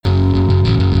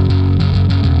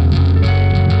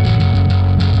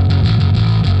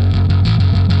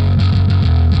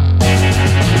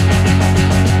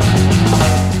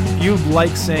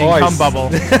like saying cum bubble.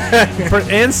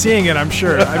 And seeing it, I'm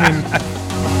sure. I mean...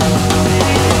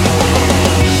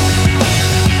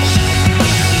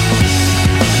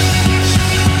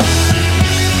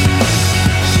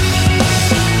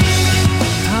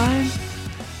 Time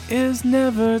is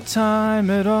never time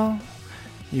at all.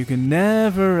 You can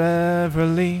never ever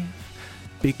leave.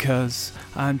 Because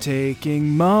I'm taking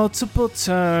multiple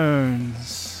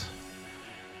turns.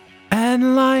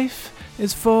 And life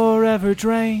is forever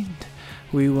drained.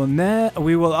 We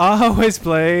will always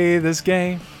play this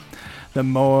game. The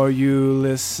more you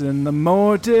listen, the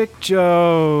more dick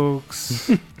jokes.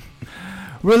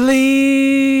 Relieve.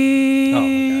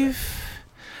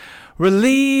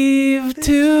 Relieve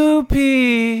to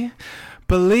be.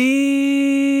 Believe.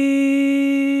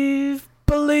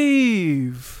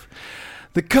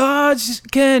 The cards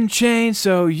can change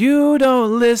so you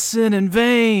don't listen in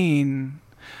vain.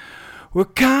 We're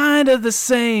kind of the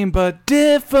same but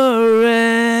different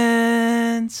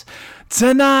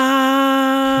tonight.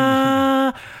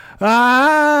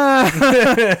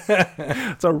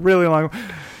 It's a really long one.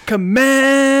 Commander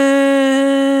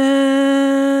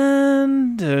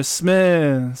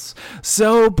Smith,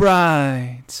 so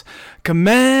bright.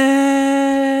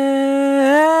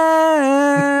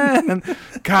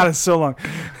 God, it's so long.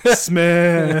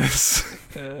 Smiths.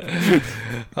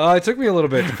 It took me a little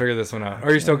bit to figure this one out.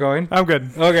 Are you still going? I'm good.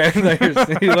 Okay.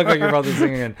 You look like you're about to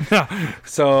sing again.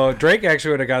 So Drake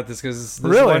actually would have got this because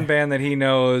there's one band that he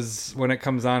knows when it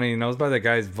comes on, and he knows by the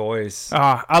guy's voice.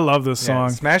 I love this song.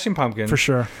 Smashing Pumpkins. For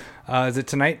sure. Is it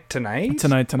Tonight? Tonight?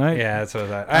 Yeah, that's what I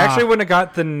thought. I actually wouldn't have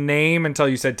got the name until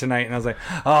you said Tonight, and I was like,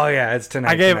 oh, yeah, it's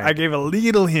Tonight. I gave a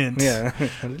little hint. Yeah,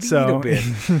 a little bit.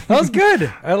 That was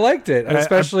good. I liked it,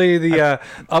 especially the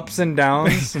ups and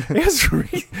downs.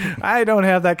 I don't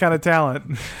have that kind of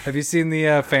talent. Have you seen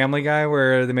the Family Guy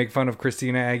where they make fun of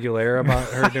Christina Aguilera about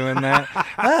her doing that?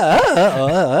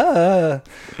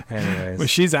 Anyways. Well,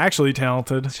 she's actually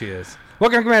talented. She is.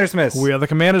 Welcome to Commander Smith. We are the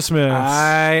Commander Smiths.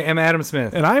 I am Adam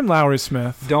Smith. And I'm Lowry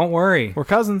Smith. Don't worry. We're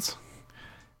cousins.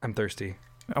 I'm thirsty.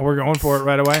 We're going for it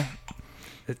right away.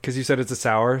 Because you said it's a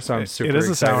sour, so I'm super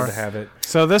excited to have it.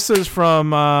 So this is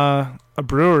from a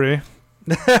brewery.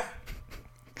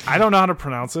 I don't know how to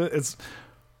pronounce it. It's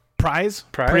Prize?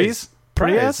 Prize.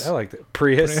 I like that.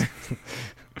 Prius.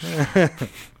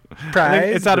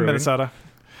 Prize. It's out of Minnesota.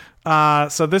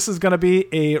 So this is going to be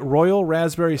a Royal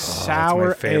Raspberry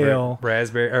Sour Ale.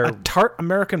 A tart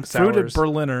American fruited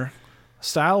Berliner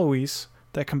style Weiss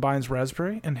that combines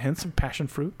raspberry and hints of passion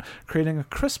fruit, creating a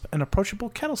crisp and approachable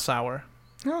kettle sour.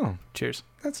 Oh. Cheers.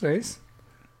 That's nice.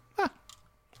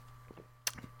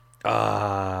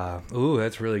 Ooh,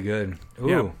 that's really good. Ooh,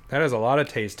 yeah. That has a lot of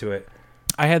taste to it.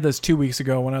 I had this 2 weeks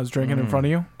ago when I was drinking in front of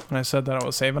you, and I said that I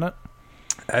was saving it.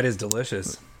 That is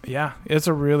delicious. Yeah, it's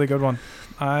a really good one.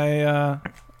 I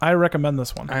recommend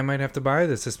this one. I might have to buy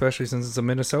this, especially since it's a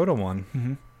Minnesota one.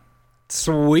 Mm-hmm.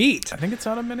 Sweet. I think it's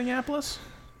out of Minneapolis.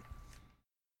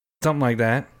 Something like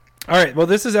that. All right. Well,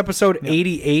 this is episode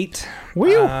 88.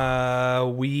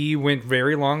 We went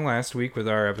very long last week with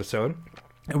our episode.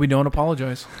 And we don't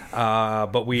apologize.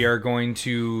 But we are going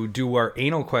to do our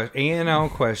anal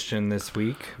question this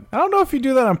week. I don't know if you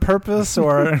do that on purpose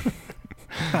or...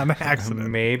 on accident.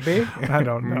 Maybe. I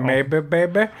don't know. Maybe,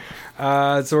 baby.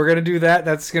 So we're going to do that.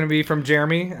 That's going to be from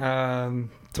Jeremy. So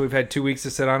we've had 2 weeks to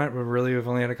sit on it. We've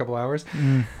only had a couple hours.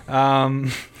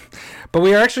 But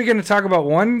we are actually going to talk about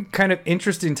one kind of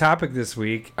interesting topic this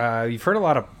week. You've heard a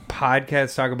lot of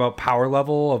podcasts talk about power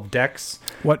level of decks.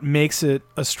 What makes it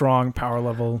a strong power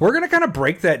level? We're going to kind of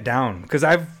break that down because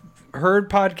I've heard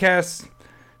podcasts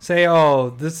say, "Oh,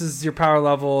 this is your power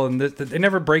level," and they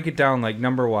never break it down like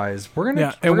number wise. We're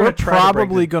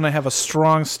probably going to have a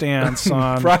strong stance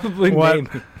on probably maybe.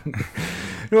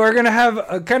 We're going to have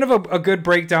a kind of a good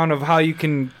breakdown of how you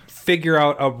can figure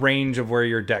out a range of where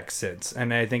your deck sits,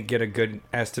 and I think get a good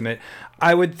estimate.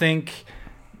 I would think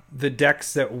the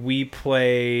decks that we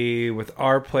play with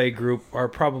our play group are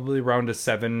probably around a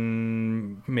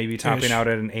 7, maybe topping out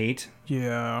at an 8.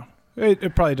 Yeah,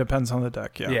 it probably depends on the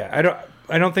deck. Yeah.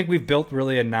 I don't think we've built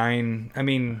really a 9. I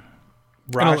mean,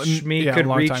 Rashmi could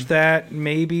reach that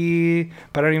maybe,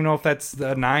 but I don't even know if that's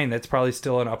the 9. That's probably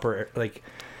still an upper, like,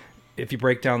 if you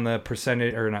break down the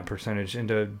percentage, or not percentage,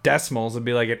 into decimals, it'd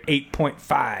be like at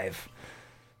 8.5,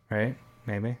 right?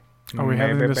 Maybe. Are we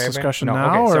having this discussion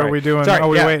now, or are we doing? Are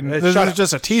we waiting? This is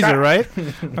just a teaser, right?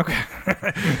 Okay.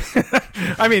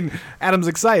 I mean, Adam's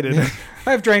excited.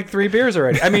 I've drank 3 beers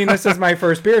already. I mean, this is my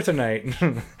first beer tonight.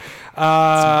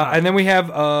 And then we have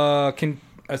a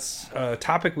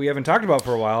topic we haven't talked about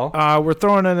for a while. We're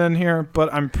throwing it in here,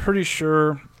 but I'm pretty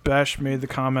sure Besh made the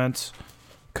comment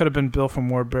Could have been Bill from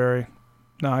Warbury.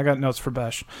 No, I got notes for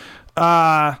Besh.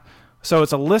 So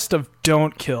it's a list of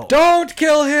don't kill. Don't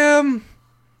kill him!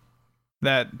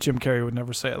 That Jim Carrey would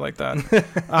never say it like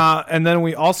that. And then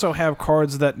we also have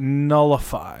cards that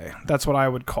nullify. That's what I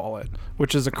would call it,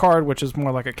 which is a card which is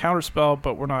more like a counterspell,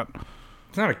 but we're not...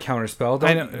 It's not a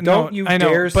counterspell. Don't you dare say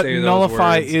those words. But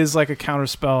nullify is like a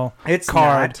counterspell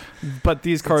card, but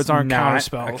these cards aren't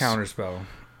counterspells. A counterspell.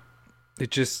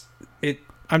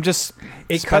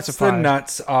 It cuts the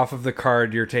nuts off of the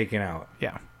card you're taking out.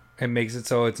 Yeah. It makes it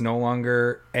so it's no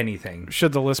longer anything.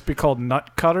 Should the list be called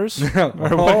Nut Cutters?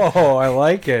 Oh, I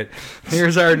like it.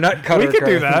 Here's our Nut Cutter. We could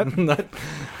do that.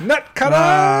 Nut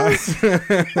Cutters!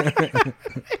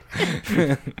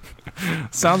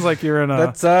 Sounds like you're in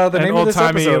That's the name of this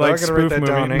episode. Like spoof movie.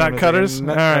 Down. Nut Cutters?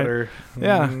 Nut All right. Cutter.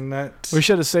 Yeah. Nut. We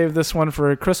should have saved this one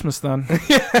for Christmas then.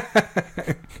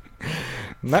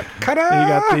 Nut Cutter.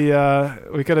 You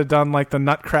got we could have done like the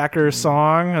Nutcracker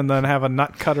song and then have a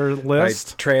Nut Cutter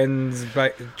list. Jesus.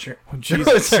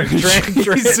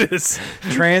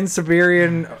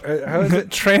 Trans-Siberian. How is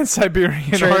it?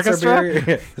 Trans-Siberian Orchestra.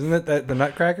 Isn't it the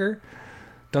Nutcracker?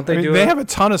 Don't they do? They have a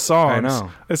ton of songs. I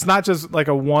know. It's not just like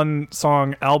a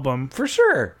one-song album. For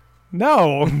sure.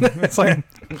 No, it's like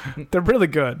they're really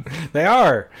good. They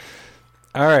are.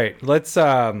 All right, let's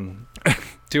do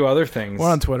other things. We're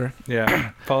on Twitter.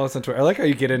 Yeah, follow us on Twitter. I like how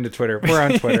you get into Twitter. We're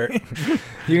on Twitter.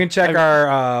 You can check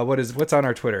our what's on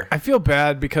our Twitter. I feel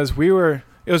bad because it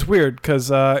was weird because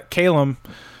Calum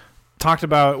talked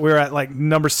about we were at like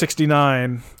number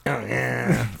 69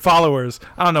 followers.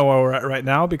 I don't know where we're at right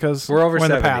now because we're over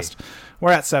 70. In the past.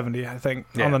 We're at 70, I think,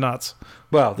 on the nuts.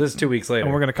 Well, this is 2 weeks later.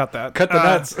 And we're going to cut that. Cut the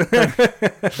nuts.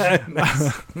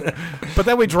 But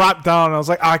then we dropped down, and I was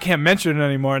like, I can't mention it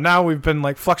anymore. Now we've been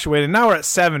like fluctuating. Now we're at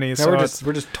 70. Now so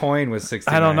we're just toying with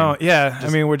 69. I don't know. Yeah, I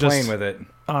mean, we're just playing with it.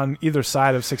 On either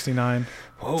side of 69.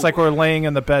 Whoa. It's like we're laying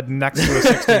in the bed next to a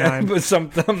 69. But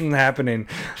something happening.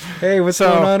 Hey, what's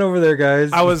going on over there,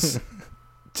 guys? I was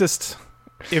just...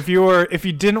 If you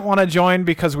didn't want to join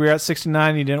because we were at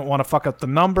 69, you didn't want to fuck up the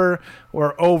number,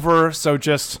 we're over, so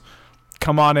just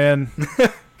come on in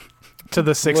to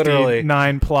the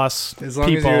 69 plus as long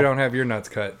people. as you don't have your nuts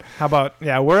cut. How about,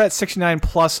 we're at 69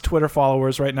 plus Twitter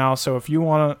followers right now, so if you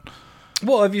want to...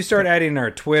 Well, if you start adding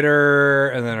our Twitter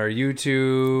and then our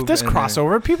YouTube... This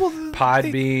crossover, people...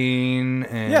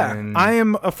 Podbean and... Yeah, I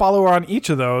am a follower on each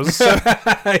of those. So.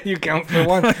 You count for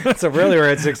one. So really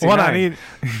we're at 69. One I need...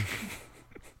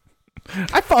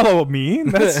 I follow me.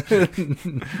 That's,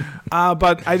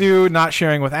 but I do not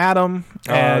sharing with Adam.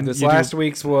 And this last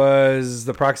week's was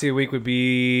the proxy week would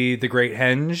be the Great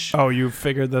Henge. Oh, you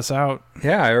figured this out?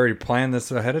 Yeah, I already planned this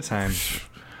ahead of time.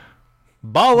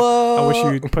 Bala! I wish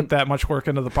you'd put that much work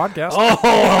into the podcast.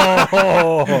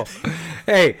 Oh,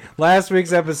 hey! Last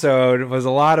week's episode was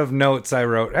a lot of notes I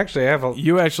wrote. Actually, I have a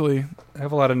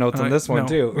lot of notes on this one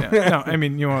too. Yeah. No, I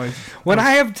mean you always. When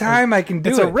I have time, I can do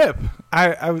it. It's a rip.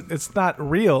 It's not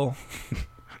real.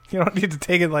 You don't need to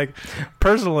take it like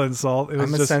personal insult.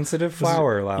 I'm a sensitive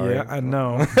flower, Lowry. Yeah, I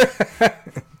know.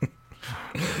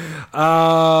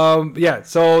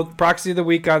 So proxy of the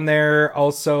week on there.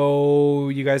 Also,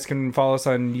 you guys can follow us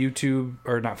on YouTube,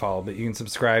 or not follow, but you can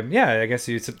subscribe. Yeah, I guess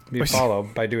you follow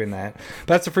by doing that. But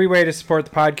that's a free way to support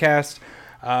the podcast.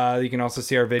 You can also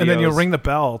see our videos, and then you'll ring the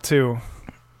bell too.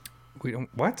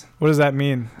 What does that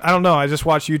mean? I don't know. I just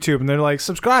watch YouTube and they're like,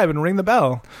 subscribe and ring the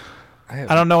bell.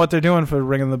 I don't know what they're doing for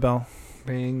ringing the bell.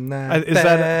 Ring that is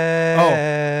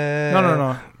bell.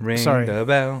 No. Ring Sorry. the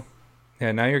bell.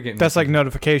 Yeah, now you're getting... That's like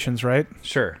notifications, right?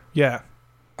 Sure. Yeah.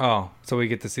 Oh, so we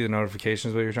get to see the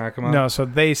notifications, what you're talking about? No, so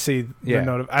they see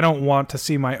the I don't want to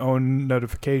see my own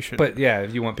notification. But yeah,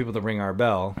 if you want people to ring our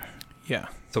bell. Yeah.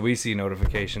 So we see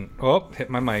notification. Oh,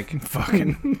 hit my mic.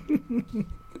 Fucking...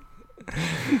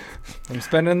 I'm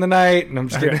spending the night, and I'm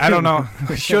just kidding. I don't know.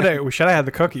 We should have had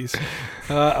the cookies.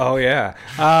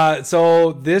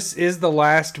 So this is the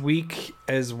last week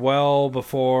as well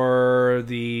before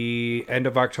the end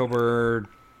of October.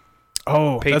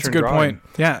 Oh, that's a good point.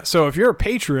 Yeah. So if you're a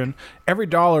patron, every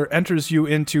dollar enters you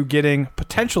into getting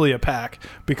potentially a pack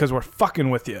because we're fucking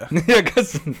with you. Yeah,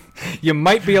 because you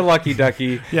might be a lucky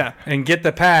ducky. Yeah. And get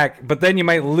the pack, but then you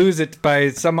might lose it by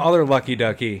some other lucky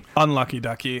ducky. Unlucky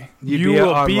ducky. You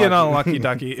will be an unlucky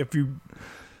ducky if you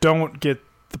don't get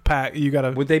the pack. You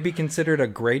gotta. Would they be considered a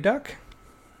gray duck?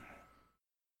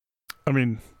 I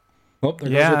mean. Oh,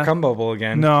 there goes your cum bubble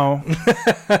again. No.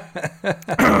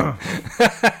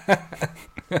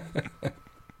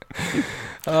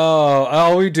 Oh,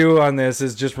 all we do on this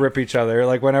is just rip each other.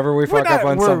 Like whenever we fuck up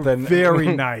on something, very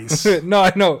nice. No,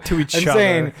 I know to each I'm other.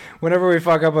 Saying whenever we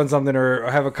fuck up on something or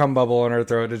have a cum bubble in our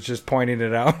throat, it's just pointing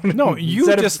it out. No, you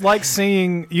just like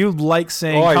saying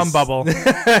cum bubble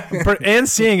and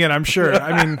seeing it. I'm sure.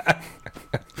 I mean,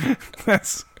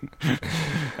 it's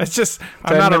just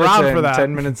I'm not around for that.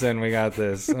 10 minutes in, we got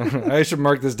this. I should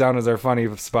mark this down as our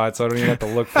funny spot, so I don't even have to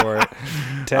look for it.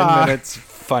 10 minutes.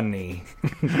 Funny.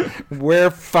 We're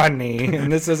funny,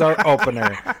 and this is our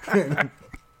opener.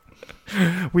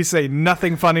 We say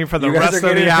nothing funny for the rest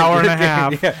of the hour and a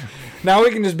half. Yeah. Now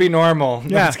we can just be normal.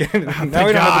 Yeah. Now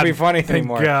we don't have to be funny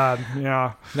anymore. Thank God.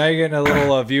 Yeah. Now you're getting a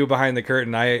little view behind the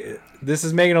curtain. This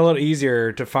is making it a little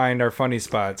easier to find our funny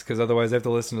spots because otherwise I have to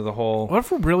listen to the whole. What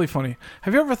if we're really funny?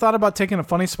 Have you ever thought about taking a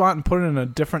funny spot and put it in a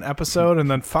different episode and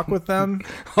then fuck with them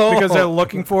because they're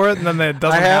looking for it and then it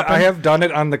doesn't happen? I have done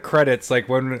it on the credits, like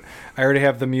when I already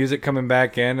have the music coming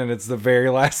back in and it's the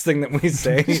very last thing that we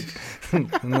say,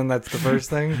 and then that's the first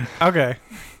thing. Okay.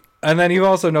 And then you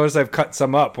also notice I've cut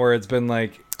some up where it's been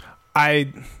like,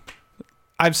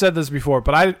 I've said this before,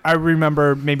 but I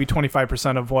remember maybe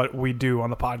 25% of what we do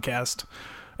on the podcast.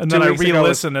 And then I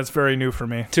re-listen. It's very new for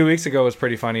me. 2 weeks ago was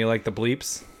pretty funny, like the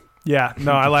bleeps. Yeah.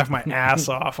 No, I laughed my ass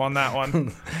off on that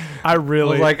one. I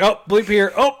really... was like, oh, bleep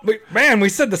here. Oh, man, we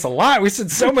said this a lot. We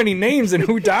said so many names and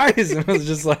who dies. And it was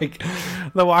just like...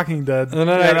 The Walking Dead.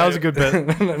 That was a good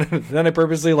bit. Then I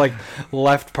purposely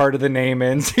left part of the name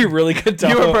in so you really could tell.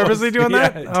 You were purposely doing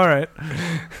that? Yeah. All right.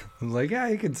 I was like, yeah,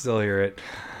 you can still hear it.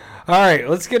 All right,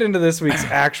 let's get into this week's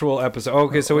actual episode.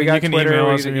 Okay, so we got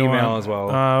Twitter, we can email as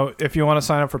well. If you want to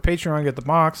sign up for Patreon, get the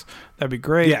box. That'd be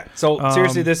great. Yeah. So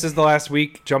seriously, this is the last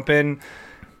week. Jump in.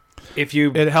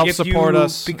 It helps support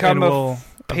us. Become we'll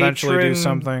eventually do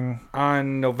something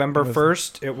on November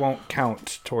 1st. It won't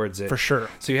count towards it for sure.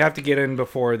 So you have to get in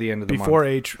before the end of the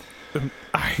month.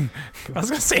 I was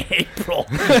gonna say April.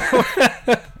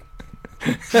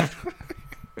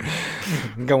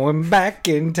 Going back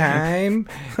in time.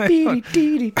 But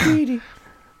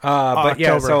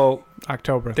yeah, so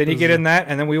October. Then you get in that,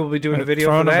 and then we will be doing a video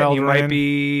for that. And you might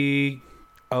be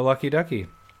a lucky ducky.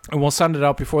 And we'll send it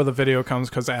out before the video comes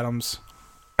because Adam's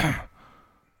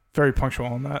very punctual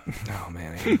on that. Oh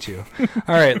man, I hate you.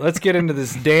 All right, let's get into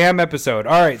this damn episode.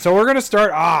 All right, so we're gonna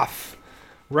start off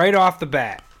right off the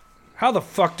bat. How the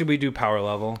fuck do we do power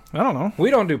level? I don't know.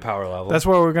 We don't do power level. That's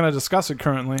where we're gonna discuss it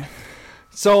currently.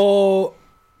 So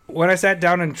when I sat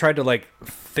down and tried to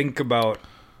think about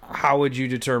how would you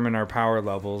determine our power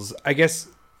levels, I guess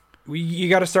you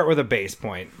got to start with a base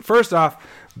point. First off,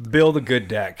 build a good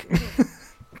deck.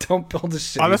 Don't build a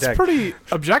shitty deck. That's pretty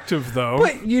objective, though.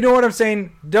 But you know what I'm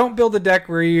saying? Don't build a deck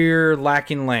where you're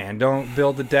lacking land. Don't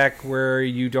build a deck where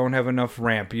you don't have enough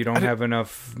ramp. You don't have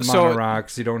enough mono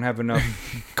rocks. You don't have enough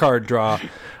card draw.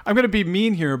 I'm going to be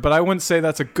mean here, but I wouldn't say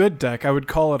that's a good deck. I would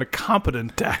call it a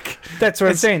competent deck. That's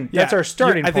what I'm saying. Yeah, that's our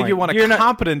starting point. I think you want a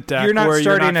competent deck where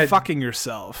you're not fucking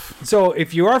yourself. So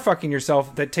if you are fucking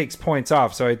yourself, that takes points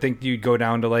off. So I think you'd go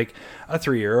down to a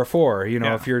 3 or a 4.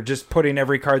 If you're just putting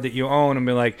every card that you own and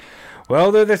be like,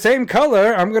 well, they're the same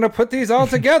color. I'm going to put these all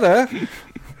together. I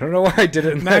don't know why I did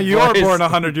it in that you voice. Were born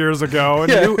 100 years ago,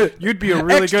 and you'd be a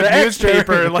really good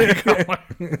newspaper.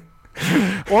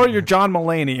 Or you're John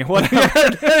Mulaney. Whatever.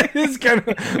 That is kind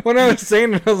of when I was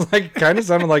saying it, I was kind of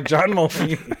sounded like John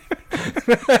Mulaney.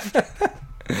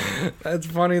 That's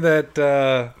funny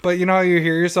that, but you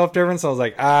hear yourself different. So I was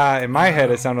like, in my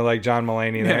head, it sounded like John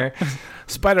Mulaney there.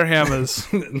 Spider-Ham is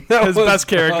his best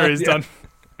character he's done.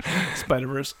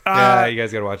 Spider-Verse. Yeah, you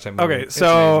guys gotta watch that movie. Okay,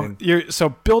 so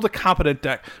build a competent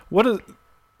deck.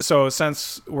 So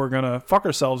since we're gonna fuck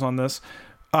ourselves on this,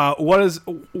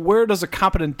 where does a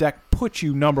competent deck put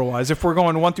you number wise? If we're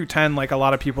going 1 through 10, like a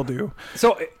lot of people do.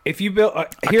 So if you build a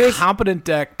competent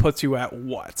deck puts you at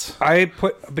what? I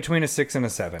put between a 6 and a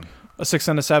 7. A 6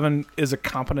 and a 7 is a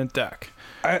competent deck.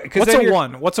 What's a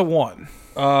 1? What's a 1?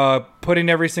 Putting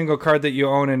every single card that you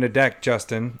own in a deck,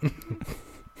 Justin.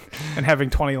 And having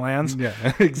 20 lands. Yeah,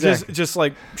 exactly. Just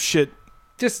like shit.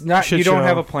 Just not. Shit you don't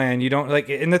have a plan. You don't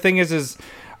and the thing is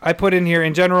I put in here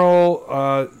in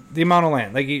general the amount of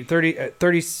land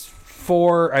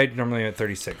 34. I normally at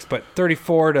 36, but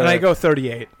 34 to. And I go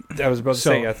 38. I was about to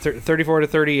say 34 to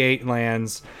 38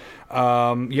 lands. You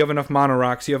have enough mono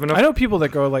rocks. You have enough. I know people that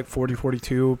go 40,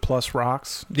 42 plus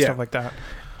rocks, stuff like that.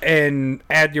 And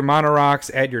add your mono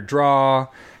rocks. Add your draw.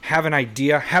 Have an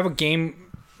idea. Have a game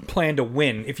plan to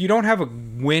win. If you don't have a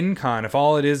win con, if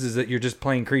all it is that you're just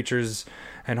playing creatures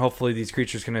and hopefully these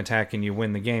creatures can attack and you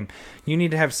win the game, you need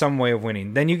to have some way of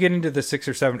winning. Then you get into the 6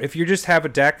 or 7. If you just have a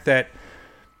deck that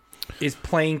is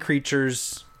playing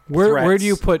creatures Where do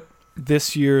you put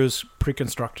this year's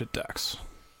pre-constructed decks?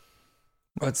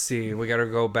 Let's see. We got to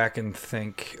go back and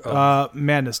think.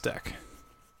 Madness deck.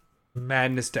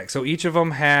 Madness deck. So each of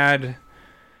them had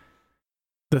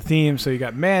the theme. So you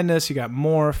got Madness, you got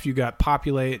Morph, you got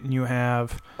Populate, and you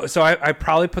have. So I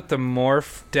probably put the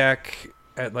Morph deck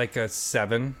at like a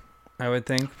 7. I would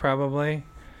think probably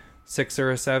 6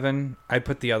 or a 7. I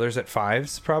put the others at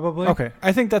 5s probably. Okay,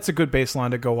 I think that's a good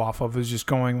baseline to go off of. Is just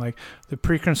going like the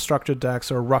pre-constructed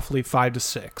decks are roughly 5 to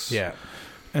 6. Yeah,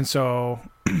 and so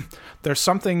there's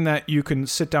something that you can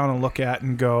sit down and look at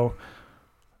and go,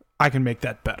 I can make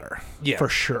that better. Yeah, for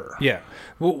sure. Yeah.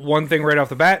 Well, one thing right off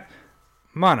the bat,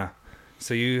 mana.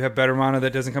 So you have better mana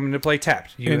that doesn't come into play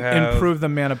tapped. You have improve the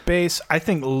mana base. I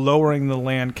think lowering the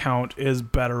land count is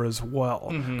better as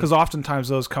well, because oftentimes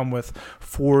those come with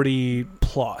 40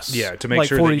 plus. Yeah, to make like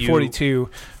sure 40, that 42.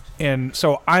 And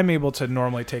so I'm able to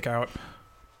normally take out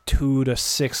 2 to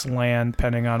 6 land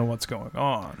depending on what's going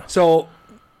on. So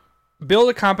build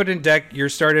a competent deck. You're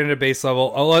starting at a base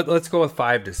level. Let's go with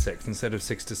 5 to 6 instead of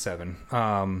 6 to 7.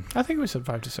 I think we said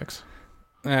 5 to 6.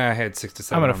 I had 6 to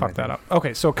 7. I'm gonna fuck that up.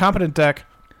 Okay, so competent deck,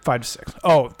 5 to 6.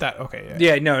 Oh, that okay.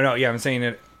 Yeah. No. Yeah, I'm saying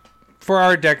it for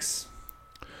our decks.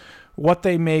 What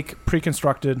they make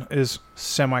pre-constructed is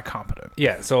semi-competent.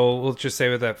 Yeah. So we'll just say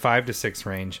with that 5 to 6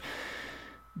 range,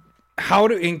 how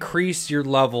to increase your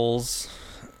levels,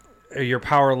 your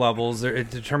power levels.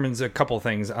 It determines a couple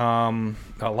things. A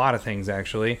lot of things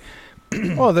actually.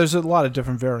 Well, there's a lot of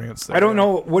different variants there. I don't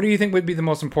know. What do you think would be the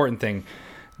most important thing?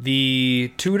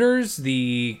 The tutors,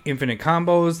 the infinite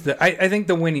combos. I think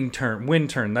the win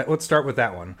turn. Let's start with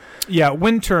that one. Yeah,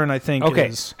 win turn. I think. Okay.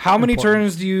 Is how many important.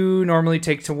 turns do you normally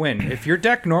take to win? If your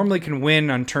deck normally can win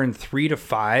on turn 3 to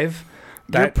 5,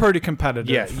 you're pretty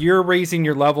competitive. Yeah, you're raising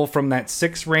your level from that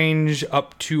 6 range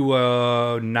up to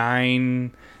a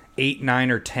 9, 8,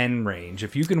 9, or 10 range.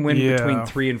 If you can win between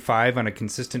 3 and 5 on a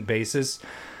consistent basis,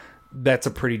 that's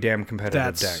a pretty damn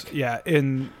competitive deck. Yeah,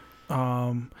 and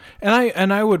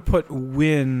I would put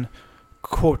win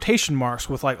quotation marks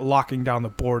with like locking down the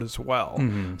board as well.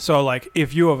 Mm-hmm. So like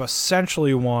if you have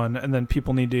essentially won and then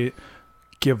people need to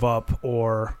give up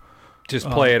or just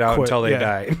play it out quit, until they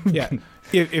die. Yeah.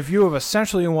 If you have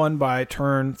essentially won by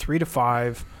turn 3 to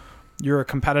 5, you're a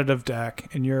competitive deck,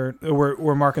 and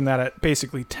we're marking that at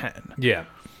basically 10. Yeah.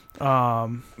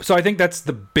 So I think that's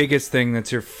the biggest thing.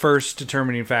 That's your first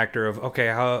determining factor of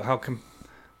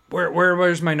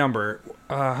where's my number?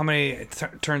 How many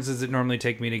turns does it normally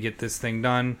take me to get this thing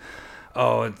done?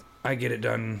 Oh, I get it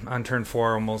done on turn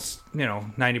 4 almost,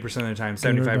 90% of the time,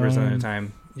 75% of the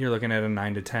time. You're looking at a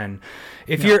 9 to 10.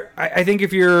 I think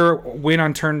if you're win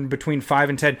on turn between 5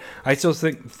 and 10, I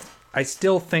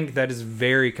still think that is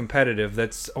very competitive.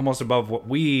 That's almost above what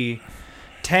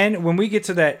 10 when we get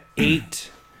to that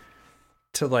 8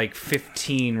 to like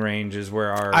 15 range is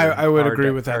where I would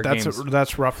agree with that.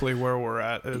 That's roughly where we're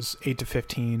at, is 8 to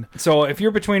 15. So if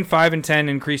you're between 5 and 10,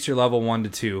 increase your level 1 to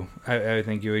 2. I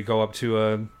think you would go up to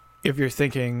a. If you're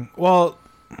thinking, well,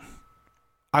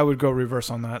 I would go reverse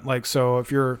on that. Like, so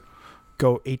if you're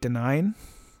go 8 to 9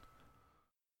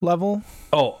 level.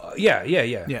 Oh yeah.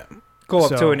 Go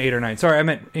up to an 8 or 9. Sorry, I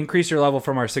meant increase your level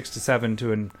from our 6 to 7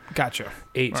 to an. Gotcha.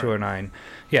 8 to a 9.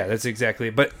 Yeah, that's exactly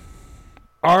it. But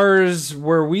ours,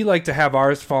 where we like to have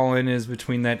ours fall in, is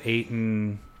between that 8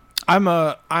 and.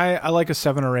 I like a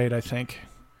 7 or 8. I think.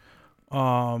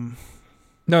 No.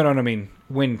 I mean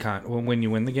when you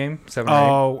win the game, 7 or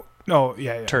 8. Oh,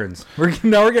 yeah. Turns. We're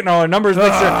getting all our numbers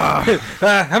mixed up.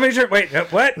 How many turns? Wait,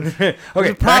 what?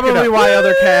 Okay, probably why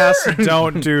other casts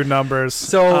don't do numbers.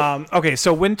 So okay,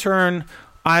 so win turn,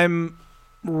 I'm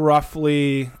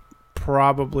roughly,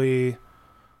 probably,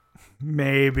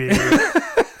 maybe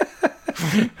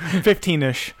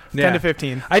 15-ish, 10 to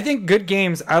 15. I think good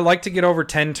games. I like to get over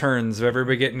 10 turns of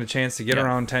everybody getting a chance to get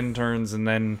around 10 turns, and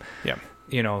then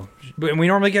but we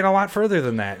normally get a lot further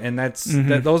than that, and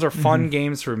those are fun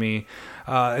games for me.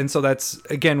 And so that's,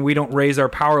 again, we don't raise our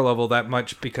power level that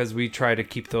much because we try to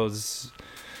keep those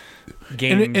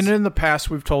games. And in the past,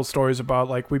 we've told stories about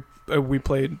like we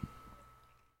played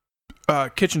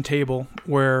kitchen table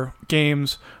where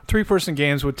 3-person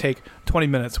games would take 20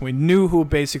 minutes. We knew who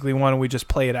basically won, and we just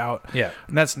play it out. Yeah.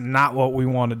 And that's not what we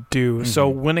want to do. Mm-hmm. So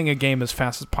winning a game as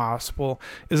fast as possible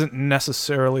isn't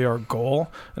necessarily our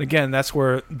goal. And again, that's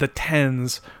where the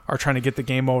 10s are trying to get the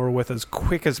game over with as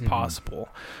quick as possible.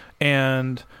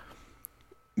 And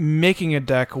making a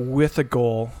deck with a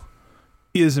goal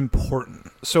is important.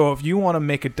 So if you want to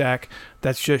make a deck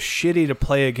that's just shitty to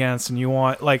play against, and you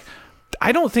want, like,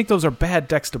 I don't think those are bad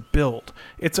decks to build.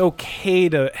 It's okay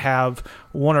to have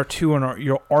one or two in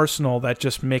your arsenal that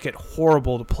just make it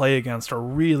horrible to play against or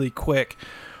really quick.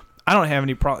 I don't have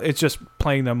any problem. It's just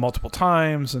playing them multiple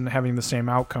times and having the same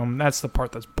outcome. That's the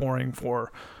part that's boring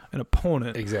for an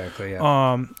opponent. Exactly,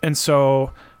 yeah. And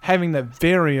so having that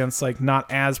variance, like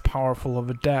not as powerful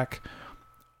of a deck,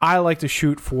 I like to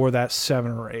shoot for that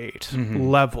 7 or 8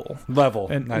 level.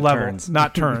 And not turns.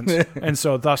 Not turns. And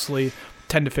so thusly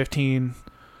 10 to 15.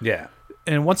 Yeah.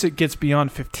 And once it gets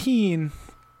beyond 15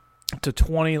 to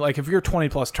 20, like if you're 20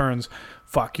 plus turns,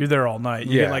 fuck, you're there all night.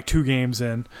 You get like 2 games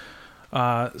in.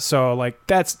 So like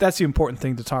that's the important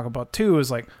thing to talk about too, is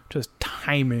like just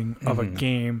timing of a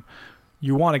game.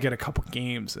 You want to get a couple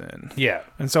games in. Yeah.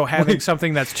 And so having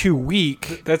something that's too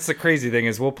weak. That's the crazy thing,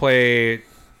 is we'll play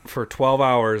for 12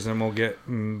 hours and we'll get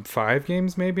 5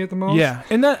 games maybe at the most. Yeah.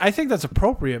 And that, I think that's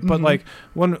appropriate. But like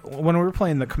when we were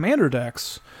playing the Commander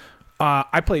decks,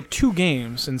 I played 2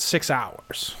 games in 6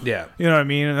 hours. Yeah. You know what I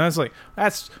mean? And I was like,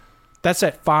 that's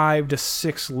at 5 to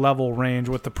 6 level range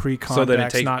with the pre-con so that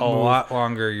decks it takes a lot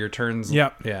longer, your turns.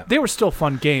 Yep. Yeah. They were still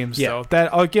fun games though.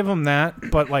 That I'll give them that,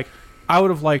 but like I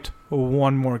would have liked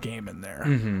one more game in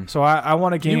there. So I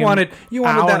want a game. You wanted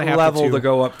that level to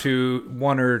go up to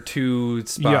 1 or 2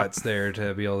 spots there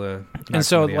to be able to. And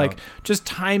so like just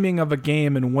timing of a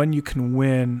game and when you can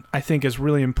win, I think is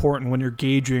really important when you're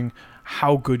gauging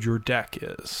how good your deck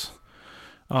is.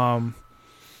 And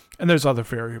there's other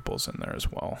variables in there as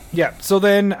well. Yeah. So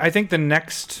then I think the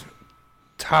next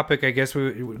topic, I guess,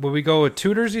 will we go with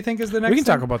tutors, you think, is the next We can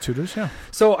thing? talk about tutors, yeah.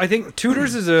 So I think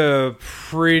tutors is a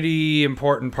pretty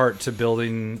important part to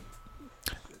building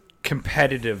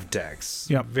competitive decks.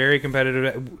 Yep. Very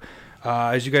competitive.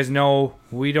 As you guys know,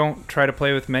 we don't try to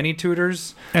play with many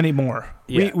tutors anymore.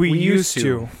 Yeah, we used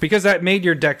to. Because that made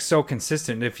your deck so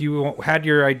consistent. If you had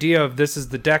your idea of this is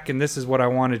the deck and this is what I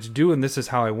wanted to do and this is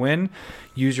how I win,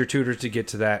 use your tutors to get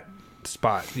to that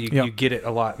spot. You get it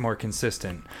a lot more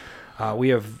consistent. We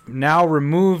have now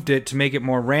removed it to make it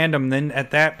more random. Then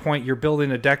at that point, you're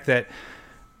building a deck that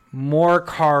more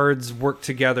cards work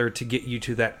together to get you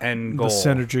to that end goal. The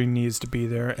synergy needs to be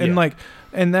there.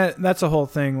 And that's a whole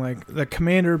thing. Like the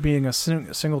Commander being a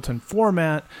singleton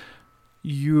format,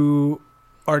 you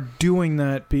are doing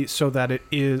that so that it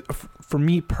is, for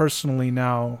me personally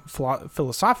now,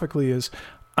 philosophically, is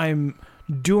I'm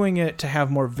doing it to have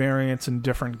more variance in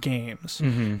different games.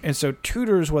 And so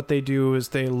tutors, what they do is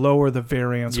they lower the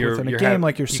variance within a game,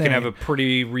 like you're saying. You can have a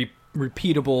pretty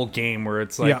repeatable game where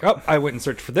it's like, oh, I went and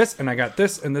searched for this and I got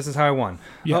this and this is how I won.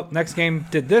 Oh, next game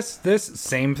did this,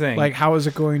 same thing. Like, how is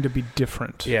it going to be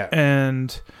different? Yeah.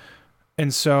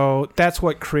 And so that's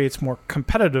what creates more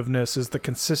competitiveness, is the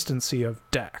consistency of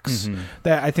decks.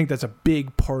 That I think that's a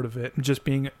big part of it. And just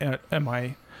being, am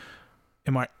I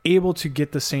able to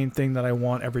get the same thing that I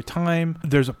want every time?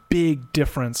 There's a big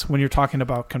difference when you're talking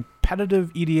about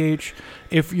competitive EDH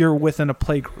if you're within a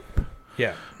play group.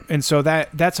 Yeah. And so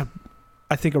that's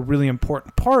I think a really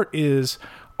important part is,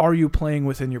 are you playing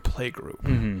within your play group?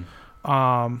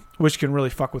 Which can really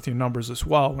fuck with your numbers as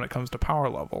well when it comes to power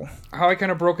level. How I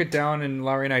kind of broke it down, and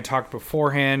Larry and I talked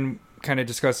beforehand, kind of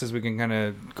discussed as we can kind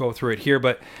of go through it here,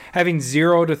 but having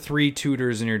 0 to 3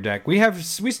 tutors in your deck. We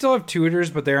still have tutors,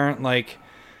 but they aren't like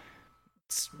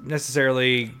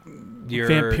necessarily your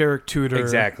vampiric tutor,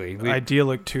 exactly,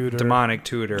 idyllic tutor, demonic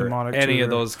tutor, any of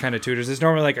those kind of tutors. It's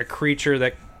normally like a creature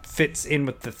that fits in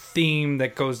with the theme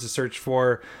that goes to search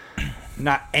for.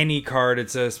 Not any card,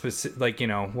 it's a specific, like,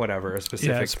 whatever, a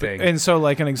specific thing. And so,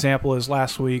 like, an example is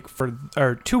last week,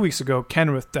 or 2 weeks ago,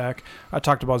 Kenrith deck, I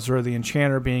talked about Zur the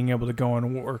Enchanter being able to go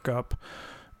and work up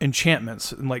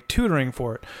enchantments and, like, tutoring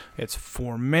for it. It's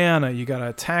 4 mana, you gotta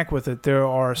attack with it. There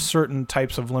are certain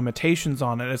types of limitations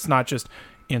on it. It's not just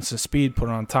instant speed, put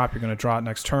it on top, you're going to draw it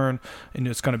next turn, and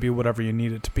it's going to be whatever you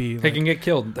need it to be. It can get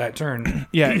killed that turn.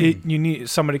 Yeah, you need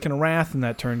somebody can wrath in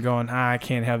that turn going, I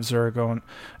can't have Zur going.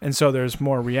 And so there's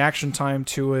more reaction time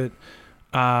to it.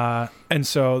 And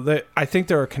so I think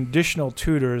there are conditional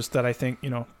tutors that I think,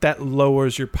 that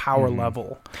lowers your power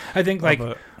level. I think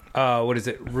what is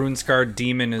it? Runescarred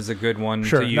Demon is a good one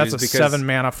to use. That's a 7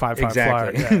 mana 5/5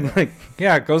 exactly.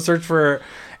 flyer. Go search for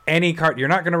any card. You're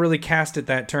not going to really cast it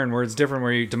that turn, where it's different,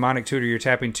 where you demonic tutor, you're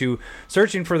tapping 2,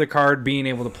 searching for the card, being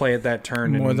able to play it that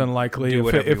turn. More than likely,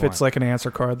 if it's like an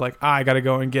answer card, like, I got to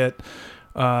go and get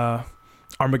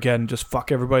Armageddon, just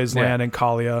fuck everybody's land and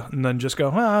Kalia, and then just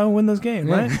go, I'll win this game,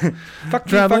 right?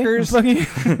 Fuck you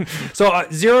fuckers. So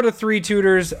 0 to 3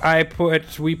 tutors,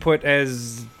 we put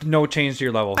as no change to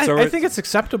your level. So I think it's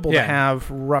acceptable to have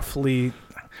roughly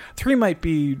 3 might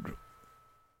be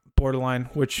borderline,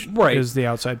 which is the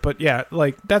outside. But yeah,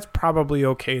 like that's probably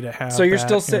okay to have. So you're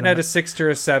still sitting at a 6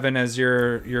 to a 7 as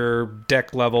your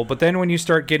deck level, but then when you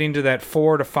start getting to that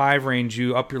 4 to 5 range,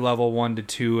 you up your level 1 to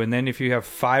 2, and then if you have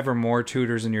 5 or more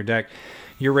tutors in your deck,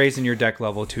 you're raising your deck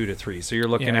level 2 to 3. So you're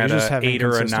looking at an 8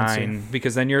 or a 9,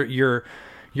 because then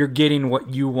you're getting what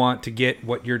you want to get,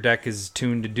 what your deck is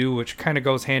tuned to do, which kind of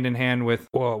goes hand in hand with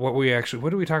what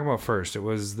did we talk about first? It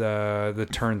was the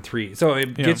turn 3. So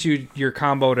it gets you your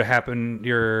combo to happen,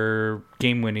 your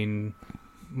game winning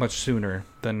much sooner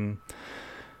than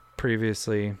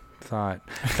previously thought.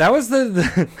 That was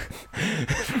the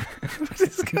what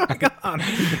is going on?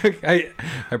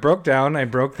 I broke down. I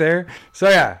broke there. So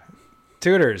yeah,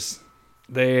 tutors,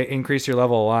 they increase your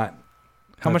level a lot.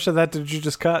 How much of that did you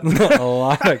just cut? A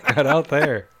lot I cut out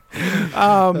there.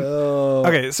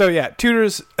 Okay, so yeah,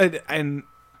 tutors, and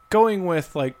going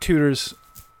with like tutors,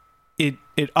 it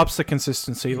ups the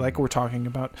consistency, like we're talking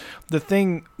about. The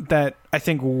thing that I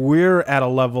think we're at a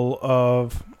level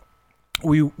of,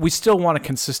 we still want a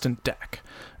consistent deck,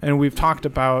 and we've talked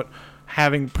about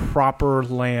having proper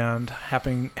land,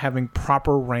 having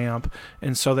proper ramp,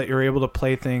 and so that you're able to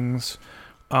play things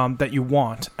that you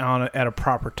want at a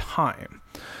proper time.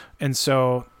 And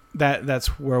so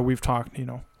that's where we've talked,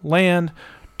 land,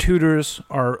 tutors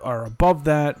are above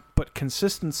that, but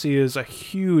consistency is a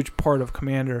huge part of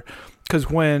Commander,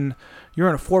 because when you're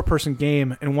in a 4-person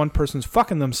game and one person's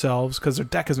fucking themselves because their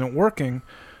deck isn't working,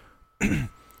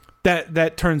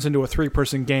 that turns into a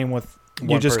 3-person game with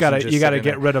you gotta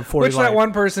get rid of 40 which life. That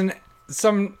one person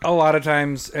a lot of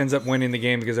times ends up winning the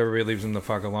game because everybody leaves them the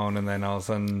fuck alone, and then all of a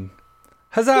sudden,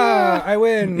 huzzah! I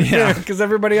win. Yeah, because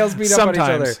everybody else beat up on each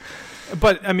other.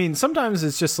 But I mean, sometimes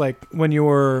it's just like when you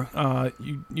were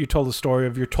you told the story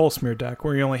of your Tolsmere deck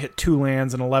where you only hit 2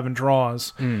 lands and 11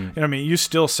 draws. And I mean, you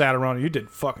still sat around and you did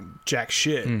fucking jack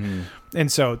shit. Mm-hmm.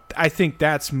 And so I think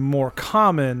that's more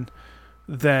common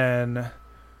than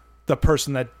the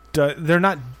person that they're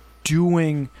not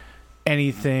doing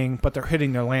anything, but they're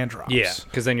hitting their land drops. Yeah,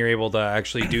 because then you're able to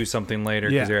actually do something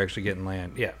later because you're actually getting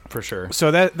land. Yeah, for sure.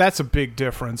 So that's a big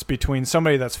difference between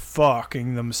somebody that's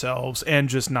fucking themselves and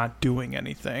just not doing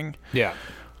anything. Yeah.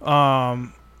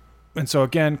 And so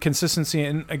again, consistency,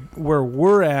 and where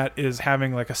we're at is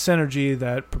having like a synergy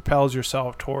that propels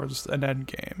yourself towards an end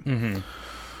game. Mm-hmm.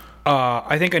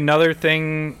 I think another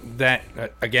thing that,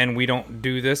 again, we don't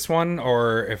do this one,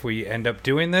 or if we end up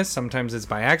doing this, sometimes it's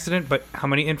by accident, but how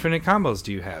many infinite combos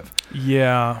do you have?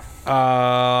 Yeah.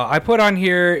 I put on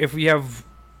here, if we have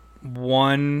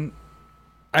one,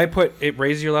 I put it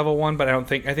raises your level 1, but I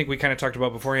think we kind of talked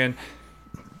about beforehand.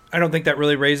 I don't think that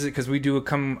really raises it because we do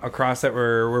come across that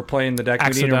we're playing the deck.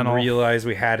 Accidental. We need to realize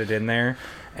we had it in there.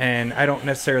 And I don't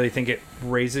necessarily think it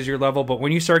raises your level, but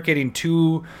when you start getting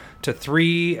 2 to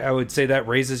 3, I would say that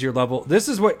raises your level. This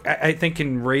is what I think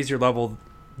can raise your level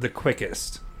the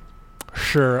quickest.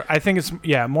 Sure. I think it's,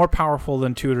 more powerful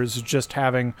than tutors, just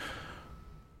having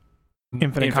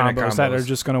infinite combos that are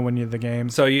just going to win you the game.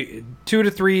 So you 2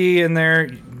 to 3 in there,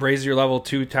 raise your level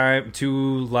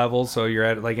 2 levels, so you're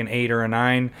at like an 8 or a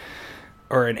 9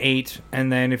 or an 8, and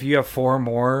then if you have 4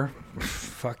 more,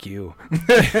 fuck you.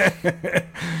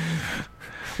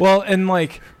 Well, and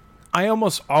like I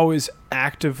almost always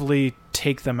actively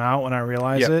take them out when I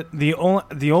realize it. The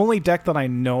only deck that I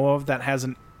know of that has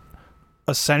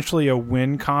essentially a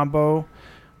win combo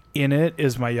in it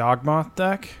is my Yawgmoth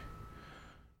deck.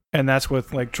 And that's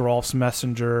with like Geralf's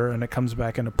Messenger, and it comes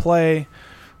back into play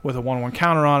with a 1/1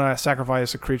 counter on it. I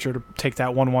sacrifice a creature to take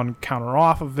that 1/1 counter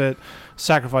off of it.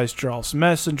 Sacrifice Geralf's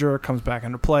Messenger, comes back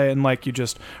into play, and like you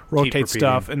just rotate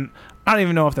stuff. And I don't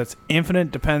even know if that's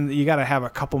infinite. You got to have a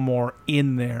couple more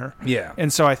in there. Yeah.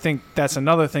 And so I think that's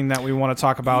another thing that we want to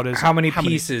talk about is how many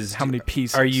pieces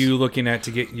are you looking at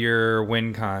to get your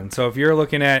win con? So if you're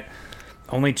looking at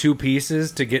only 2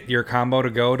 pieces to get your combo to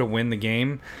go to win the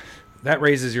game, that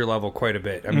raises your level quite a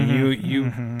bit. I mean,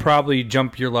 you probably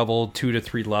jump your level 2 to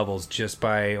 3 levels just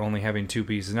by only having 2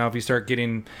 pieces. Now, if you start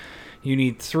getting, you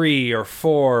need 3 or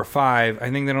 4 or 5,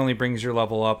 I think that only brings your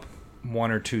level up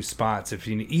 1 or 2 spots,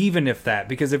 even if that.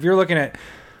 Because if you're looking at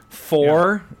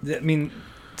 4, I mean,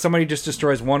 somebody just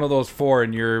destroys one of those 4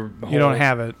 and you don't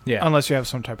have it. Yeah. Unless you have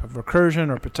some type of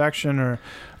recursion or protection or...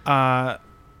 but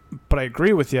I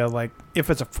agree with you. Like,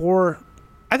 if it's a 4...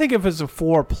 I think if it's a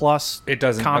 4+ it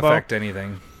doesn't combo, affect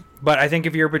anything. But I think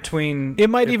if you're between... It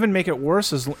might even make it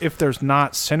worse if there's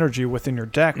not synergy within your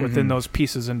deck, within those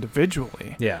pieces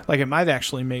individually. Yeah. Like, it might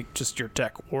actually make just your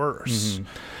deck worse. Mm-hmm.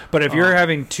 But if you're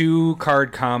having 2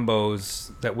 card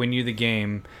combos that win you the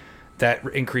game, that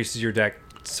increases your deck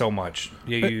so much.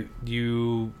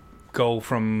 You go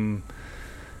from...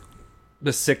 the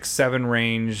 6-7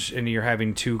 range, and you're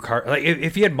having 2 cards. Like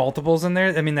if you had multiples in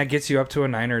there, I mean that gets you up to a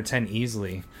 9 or a 10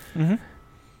 easily. Mm-hmm.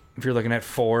 If you're looking at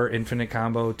 4 infinite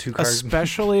combo, 2 cards,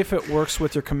 especially if it works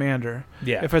with your commander.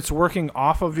 Yeah, if it's working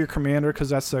off of your commander, because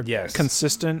that's a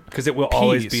consistent. Because it will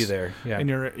always be there. Yeah, and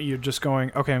you're just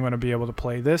going, okay, I'm going to be able to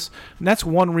play this, and that's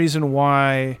one reason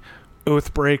why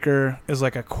Oathbreaker is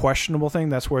like a questionable thing.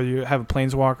 That's where you have a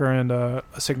Planeswalker and a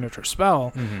signature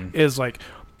spell. Is like.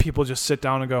 People just sit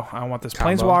down and go, I want this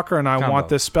Planeswalker and I want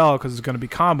this spell because it's going to be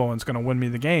combo and it's going to win me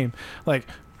the game. Like,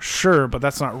 sure, but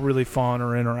that's not really fun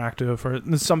or interactive.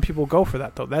 Or some people go for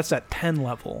that, though. That's at 10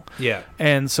 level. Yeah.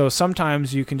 And so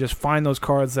sometimes you can just find those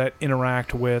cards that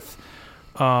interact with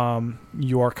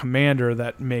your commander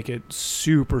that make it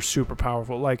super, super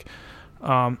powerful. Like,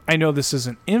 I know this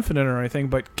isn't infinite or anything,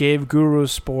 but Gave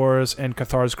Guru's Spores and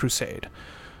Cathar's Crusade.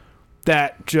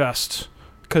 That just...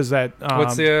 Because that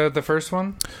what's the first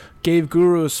one? Gave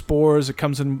Guru's Spores. It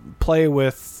comes in play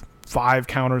with 5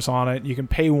 counters on it. You can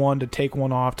pay 1 to take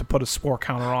 1 off to put a spore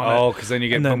counter on it. Oh, because then you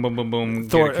get boom, boom, boom, boom.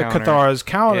 Cathar's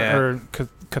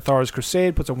Cathar's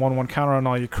Crusade puts a 1/1 counter on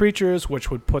all your creatures, which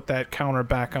would put that counter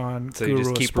back on. So you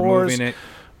just keep Spores, removing it,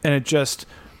 and it just.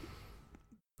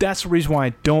 That's the reason why I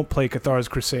don't play Cathar's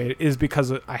Crusade, is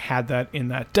because I had that in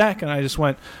that deck, and I just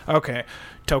went, okay,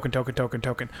 token,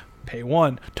 pay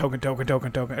 1, token,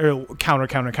 or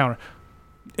counter.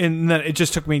 And then it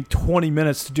just took me 20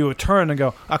 minutes to do a turn and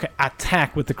go, okay,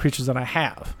 attack with the creatures that I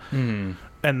have. And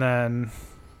then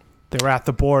they were at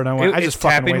the board, and I went, I just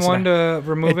fucking tapping wasted one to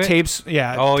remove it? It tapes,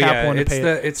 yeah. Oh, tap yeah, one to it's pay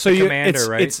it's the commander,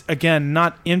 right? It's, again,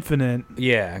 not infinite.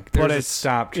 Yeah, but it's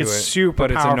stop to it. It's super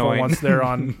but powerful it's annoying. once they're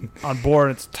on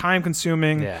board. It's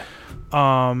time-consuming. Yeah.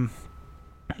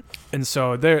 And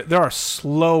so there are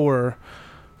slower...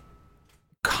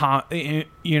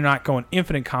 you're not going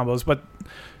infinite combos, but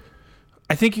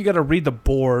I think you got to read the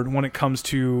board when it comes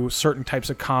to certain types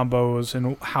of combos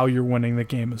and how you're winning the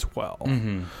game as well.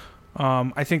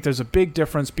 I think there's a big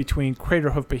difference between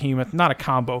Craterhoof Behemoth, not a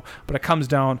combo, but it comes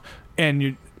down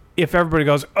and if everybody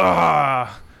goes,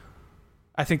 I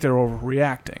think they're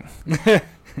overreacting.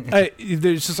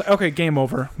 They're just like, okay, game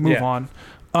over, move on.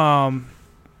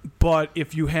 But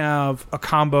if you have a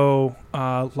combo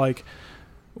like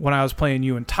when I was playing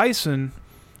you and Tyson,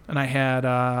 and I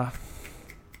had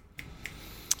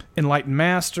Enlightened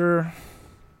Master.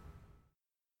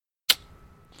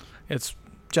 It's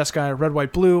Jeskai, red,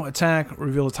 white, blue, attack,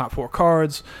 reveal the top 4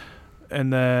 cards,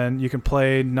 and then you can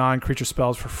play non-creature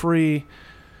spells for free.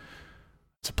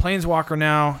 It's a Planeswalker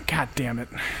now. God damn it.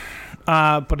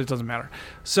 But it doesn't matter.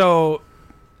 So,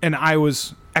 and I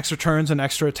was extra turns and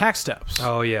extra attack steps.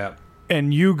 Oh, yeah.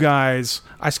 And you guys,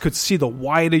 I could see the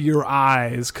white of your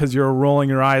eyes because you're rolling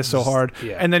your eyes so hard.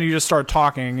 Yeah. And then you just start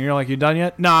talking. And you're like, you done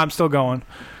yet? No, I'm still going.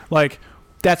 Like,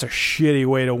 that's a shitty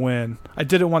way to win. I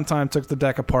did it one time, took the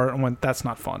deck apart, and went, that's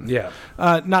not fun. Yeah.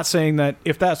 Not saying that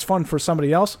if that's fun for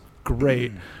somebody else,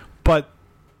 great. But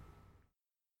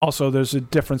also, there's a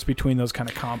difference between those kind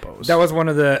of combos. That was one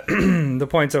of the the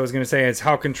points I was going to say, is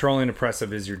how controlling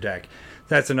oppressive is your deck.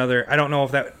 That's another... I don't know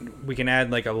if that we can add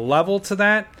like a level to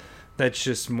that. That's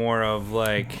just more of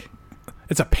like...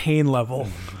 It's a pain level.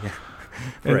 Yeah.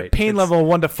 Right. Pain level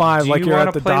 1 to 5, like you're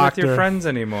at the doctor. Do you want to play with your friends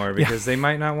anymore? Because they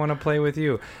might not want to play with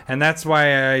you. And that's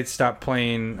why I stopped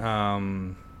playing...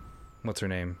 what's her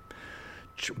name?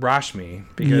 Rashmi.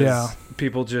 Because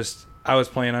people just... I was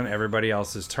playing on everybody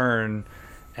else's turn,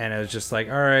 and it was just like,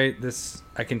 all right, this...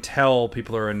 I can tell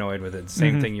people are annoyed with it.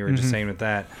 Same thing you were just saying with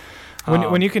that.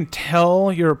 When you can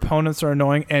tell your opponents are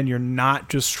annoying and you're not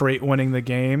just straight winning the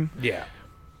game,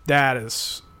 that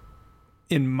is,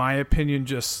 in my opinion,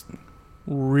 just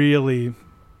really...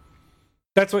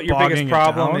 That's what your biggest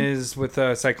problem is with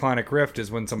Cyclonic Rift,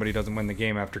 is when somebody doesn't win the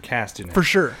game after casting it. For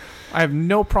sure. I have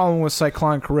no problem with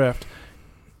Cyclonic Rift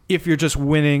if you're just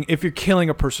winning, if you're killing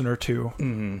a person or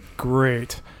two.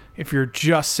 Great. If you're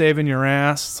just saving your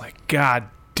ass, it's like, God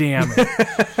damn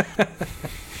it.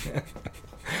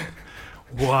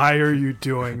 Why are you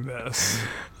doing this?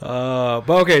 But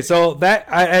okay, so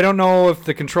that I don't know if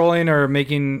the controlling or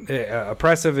making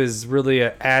oppressive is really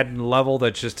an add level.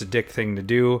 That's just a dick thing to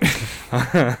do.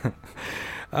 And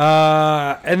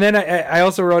then I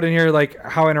also wrote in here, like,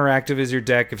 how interactive is your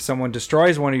deck if someone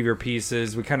destroys one of your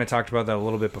pieces. We kind of talked about that a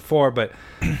little bit before, but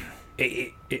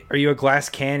are you a glass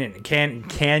cannon? I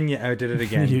did it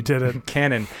again. You did it.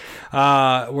 Cannon.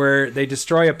 Where they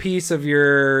destroy a piece of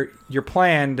your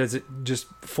plan, does it just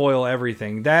foil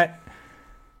everything? That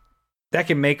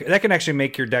can actually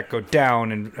make your deck go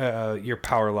down and your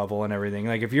power level and everything.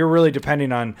 Like, if you're really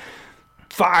depending on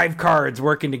 5 cards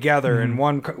working together and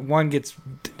one gets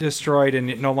destroyed and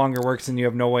it no longer works and you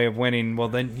have no way of winning, well,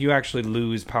 then you actually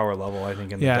lose power level, I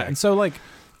think, in the deck. And so, like,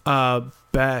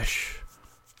 Besh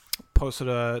posted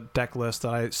a deck list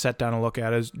that I sat down and look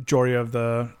at is Joria of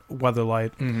the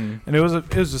Weatherlight, and it was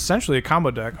essentially a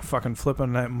combo deck. Fucking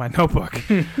flipping my notebook,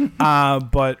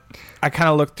 but I kind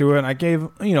of looked through it and I gave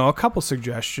a couple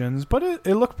suggestions, but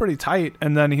it looked pretty tight.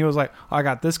 And then he was like, oh, "I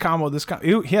got this combo, this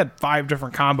combo." He had 5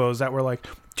 different combos that were like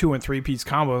 2 and 3 piece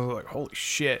combos. I was like, holy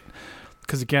shit!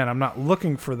 Because again, I'm not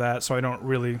looking for that, so I don't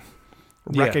really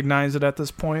recognize it at this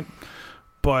point.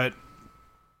 But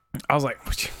I was like,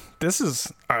 this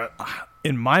is,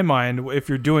 in my mind, if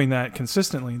you're doing that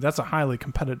consistently, that's a highly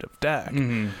competitive deck.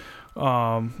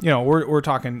 We're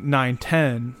talking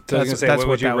 9-10. So I was gonna say, what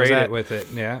would you rate it with it?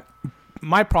 Yeah.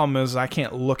 My problem is I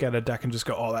can't look at a deck and just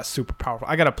go, oh, that's super powerful.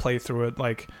 I got to play through it.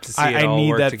 Like, I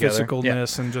need that together.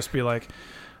 Physicalness and just be like,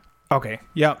 okay,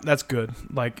 yeah, that's good.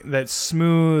 Like, that's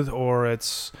smooth, or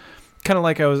it's kind of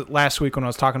like I was last week when I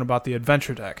was talking about the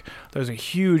adventure deck. There's a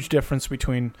huge difference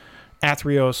between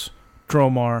Athreos,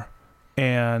 Dromar,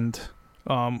 and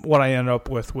what I ended up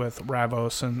with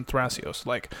Ravos and Thrasios.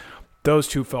 Like, those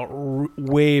two felt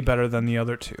way better than the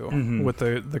other two with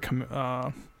the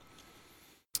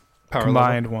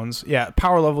combined ones. Yeah,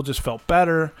 power level just felt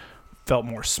better, felt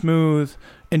more smooth,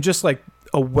 and just like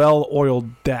a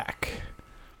well-oiled deck,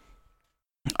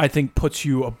 I think puts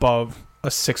you above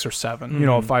a 6 or 7,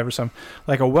 a 5 or 7.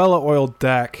 Like, a well-oiled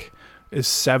deck is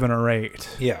 7 or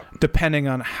 8. Yeah. Depending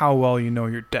on how well you know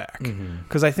your deck.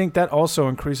 Because I think that also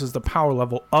increases the power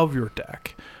level of your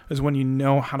deck, is when you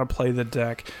know how to play the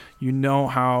deck. You know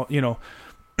how,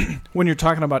 when you're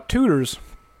talking about tutors,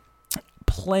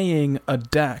 playing a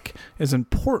deck is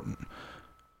important.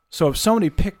 So if somebody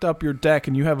picked up your deck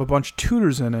and you have a bunch of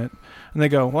tutors in it, and they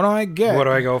go, "What do I get? What do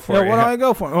I go for? What do I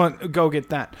go for? Well, go get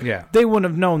that." Yeah, they wouldn't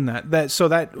have known that. So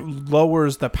that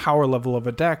lowers the power level of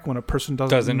a deck when a person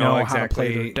doesn't know exactly how to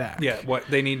play their deck. Yeah, what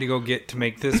they need to go get to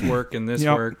make this work and this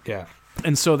work. Yeah,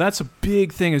 and so that's a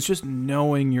big thing, is just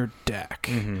knowing your deck.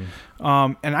 And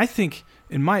I think,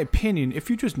 in my opinion, if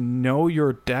you just know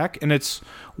your deck and it's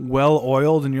well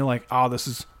oiled, and you're like, "Oh, this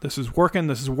is working.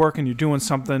 This is working." You're doing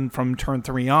something from turn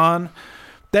 3 on.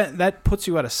 That puts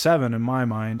you at a 7 in my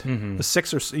mind. A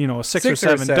 6 or a 6 or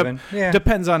 7.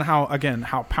 Depends on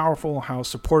how powerful, how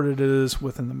supported it is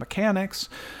within the mechanics.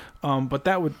 But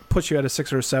that would put you at a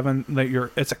 6 or 7.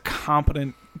 That it's a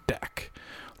competent deck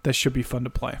that should be fun to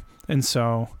play. And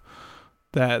so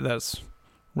that's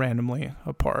randomly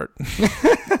a part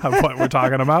of what we're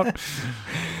talking about.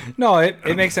 No,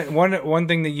 it makes sense. One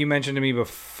thing that you mentioned to me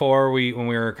before when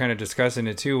we were kind of discussing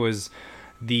it too was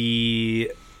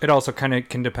it also kind of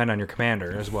can depend on your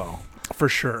commander as well. For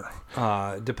sure.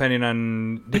 Depending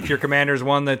on if your commander is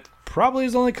one that probably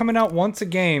is only coming out once a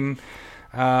game,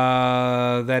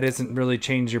 that isn't really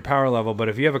change your power level. But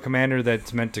if you have a commander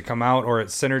that's meant to come out, or it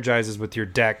synergizes with your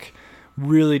deck,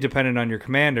 really dependent on your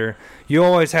commander, you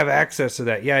always have access to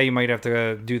that. Yeah, you might have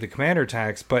to do the commander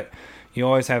tax, but you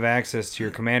always have access to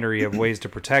your commander. You have ways to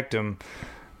protect him.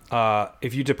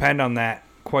 If you depend on that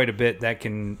quite a bit, that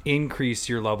can increase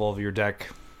your level of your deck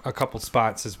a couple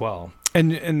spots as well.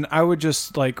 And I would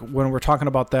just, like, when we're talking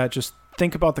about that, just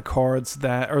think about the cards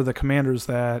that, or the commanders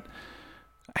that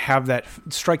have that,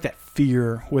 strike that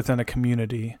fear within a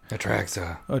community.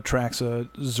 Atraxa,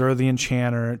 Zur the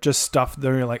Enchanter, just stuff that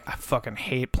you're like, I fucking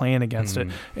hate playing against it.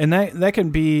 And that can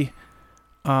be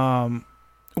one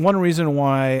reason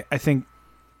why I think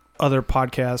other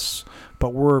podcasts,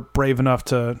 but we're brave enough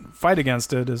to fight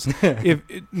against it, is if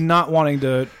not wanting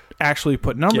to actually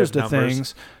put numbers to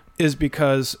things, is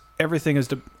because everything is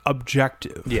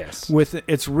objective. Yes.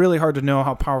 It's really hard to know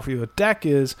how powerful your deck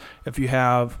is if you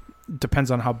have,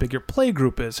 depends on how big your play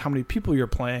group is, how many people you're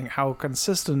playing, how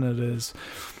consistent it is.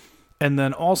 And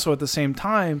then also at the same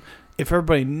time, if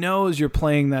everybody knows you're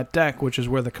playing that deck, which is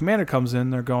where the commander comes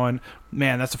in, they're going,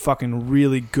 man, that's a fucking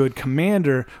really good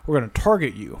commander, we're going to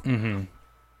target you.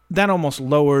 That almost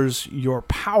lowers your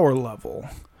power level,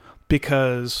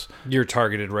 because you're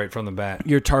targeted right from the bat.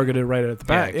 You're targeted right at the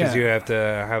bat. Because you have to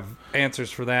have answers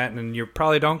for that, and you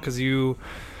probably don't, because you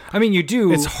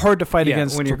do. It's hard to fight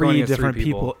against when you're 3 different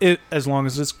people. As long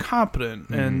as it's competent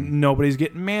and nobody's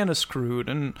getting mana screwed.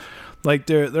 And like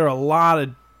there are a lot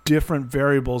of different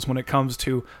variables when it comes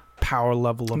to power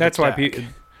level of That's why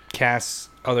casts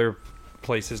other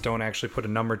places don't actually put a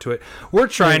number to it. We're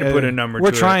trying to put a number to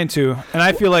it. We're trying to, and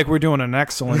I feel like we're doing an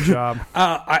excellent job.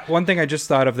 One thing I just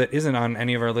thought of that isn't on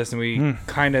any of our lists, and we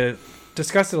kind of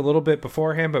discussed it a little bit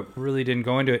beforehand, but really didn't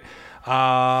go into it.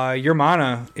 Your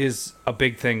mana is a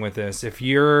big thing with this. If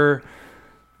you're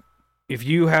if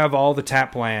you have all the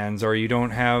tap lands, or you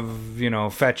don't have,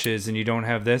 fetches, and you don't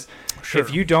have this,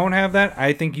 if you don't have that,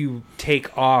 I think you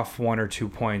take off 1 or 2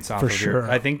 points off of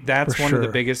your. I think that's one of the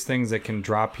biggest things that can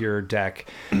drop your deck.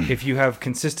 If you have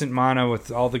consistent mana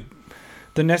with all the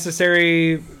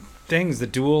necessary things, the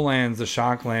dual lands, the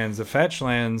shock lands, the fetch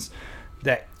lands,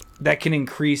 that can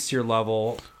increase your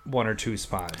level 1 or 2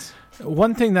 spots.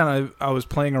 One thing that I was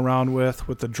playing around with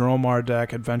the Dromar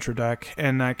deck, Adventure deck,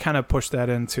 and I kind of pushed that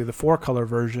into the 4-color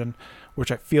version,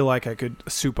 which I feel like I could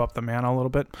soup up the mana a little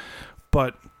bit.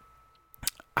 But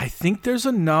I think there's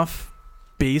enough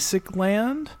basic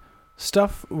land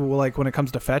stuff, like when it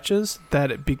comes to fetches, that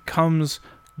it becomes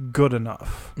good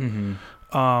enough. Mm-hmm.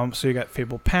 So you got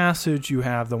Fabled Passage, you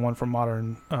have the one from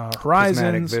Modern Horizons.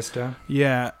 Prismatic Vista.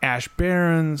 Yeah, Ash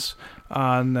Barrens.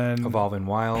 And then Evolving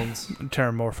Wilds,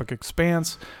 Terramorphic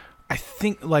Expanse. I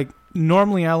think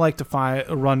normally I like to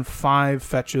run 5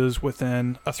 fetches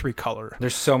within a 3-color.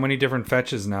 There's so many different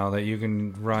fetches now that you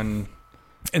can run,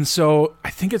 and so I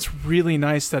think it's really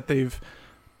nice that they've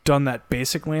done that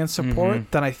basic land support.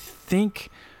 Mm-hmm. That I think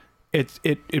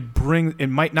it brings. It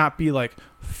might not be like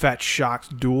Fetch Shocks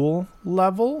dual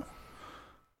level,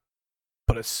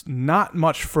 but it's not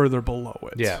much further below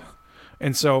it. Yeah,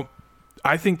 and so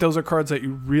I think those are cards that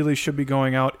you really should be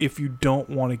going out if you don't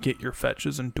want to get your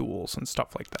fetches and duels and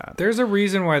stuff like that. There's a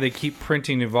reason why they keep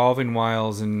printing Evolving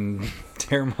Wilds and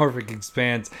Terramorphic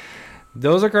Expanse.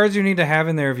 Those are cards you need to have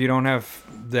in there if you don't have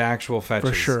the actual fetches.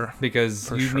 For sure.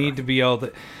 Because you need to be able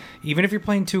to... Even if you're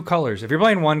playing 2 colors. If you're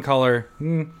playing 1 color,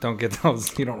 don't get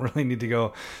those. You don't really need to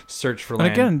go search for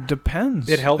land. And again, depends.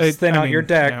 It helps thin out your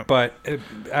deck, but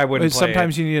I wouldn't play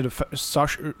sometimes you need a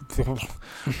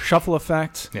shuffle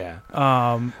effect. Yeah.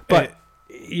 But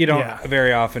you don't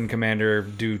very often, Commander,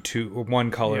 do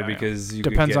 1 color because you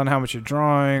depends on how much you're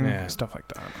drawing, stuff like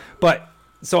that. But,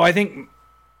 so I think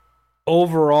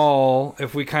overall,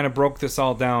 if we kind of broke this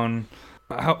all down,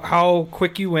 how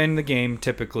quick you win the game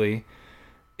typically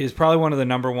is probably one of the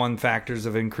number one factors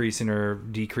of increasing or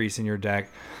decreasing your deck.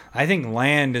 I think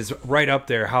land is right up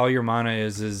there. How your mana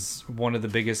is one of the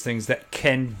biggest things that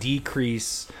can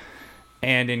decrease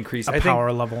and increase.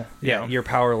 Power level. Yeah, your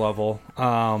power level.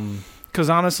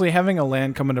 Because honestly, having a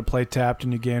land come into play tapped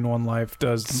and you gain 1 life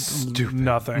does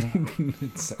nothing.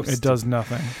 It does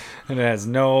nothing. And it has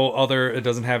it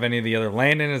doesn't have any of the other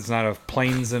land in it. It's not a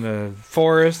plains and a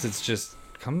forest. It's just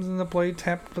comes into play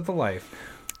tapped with a life.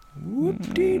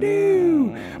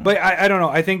 Whoop-dee-doo. But I don't know.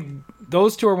 I think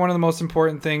those 2 are one of the most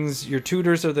important things. Your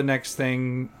tutors are the next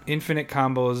thing. Infinite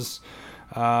combos.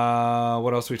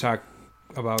 What else we talk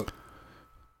about?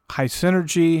 High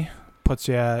synergy puts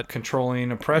you at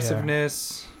controlling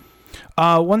oppressiveness.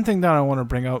 Yeah. One thing that I want to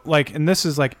bring up, and this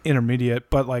is intermediate,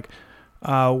 but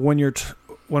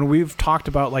when we've talked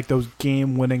about those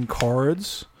game-winning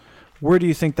cards, where do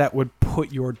you think that would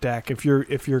put your deck if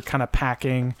you're kind of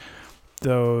packing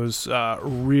those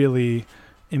really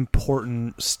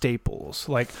important staples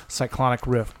like Cyclonic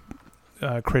Rift,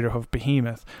 Craterhoof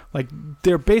Behemoth?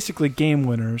 They're basically game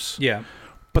winners. Yeah.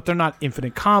 But they're not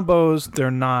infinite combos. They're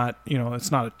not,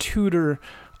 it's not a tutor,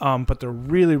 but they're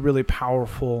really, really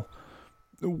powerful.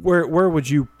 Where would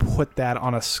you put that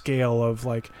on a scale of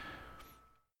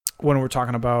when we're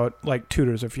talking about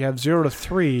tutors? If you have 0 to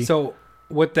 3. So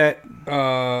what that,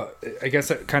 I guess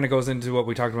that kind of goes into what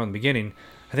we talked about in the beginning.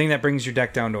 I think that brings your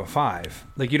deck down to a 5.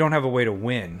 You don't have a way to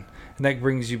win. And that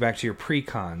brings you back to your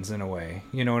precons in a way.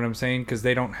 You know what I'm saying? Because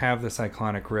they don't have the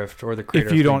Cyclonic Rift or the Crater.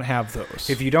 If you don't have those.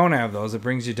 If you don't have those, it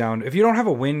brings you down. If you don't have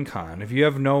a win con, if you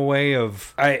have no way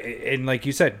of... and like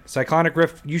you said, Cyclonic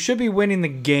Rift, you should be winning the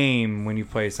game when you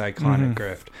play Cyclonic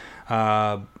Rift.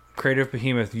 Crater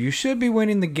Behemoth, you should be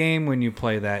winning the game when you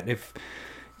play that.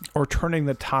 Or turning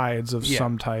the tides of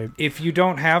some type. If you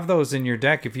don't have those in your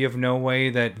deck, if you have no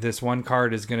way that this one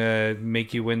card is going to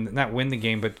make you not win the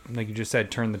game, but like you just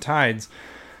said, turn the tides,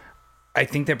 I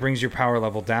think that brings your power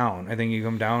level down. I think you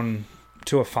come down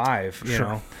to a 5, you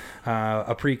know,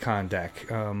 a precon deck.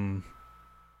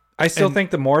 I still think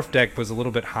the Morph deck was a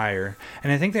little bit higher,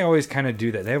 and I think they always kind of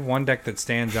do that. They have one deck that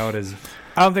stands out as...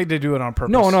 I don't think they do it on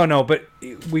purpose. No, but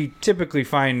we typically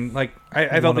find,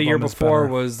 I thought the year before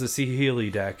was the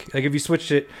Saheeli deck. If you switched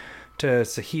it to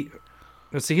Saheeli...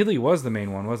 Saheeli was the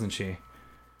main one, wasn't she?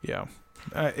 Yeah.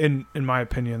 In my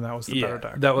opinion, that was the better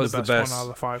deck. That was the best one out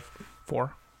of the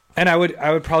 4. And I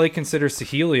would probably consider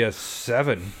Saheeli a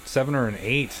 7 or an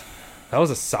 8. That was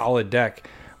a solid deck.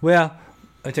 Well,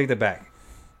 I take that back.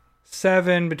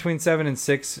 Between 7 and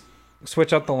 6,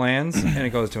 switch out the lands, and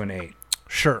it goes to an 8.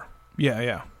 Sure.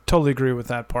 Yeah. totally agree with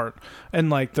that part. And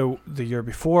like the year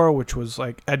before, which was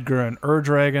like Edgar and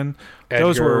Ur-Dragon,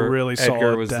 those were really solid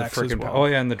Edgar was decks the freaking as well. Oh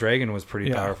yeah, and the dragon was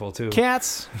pretty powerful too.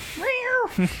 Cats.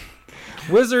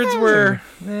 Wizards were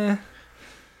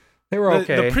they were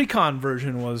okay. The pre-con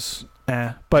version was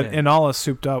but Inala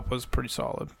Souped Up was pretty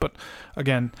solid. But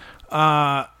again,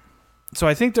 so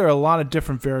I think there are a lot of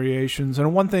different variations,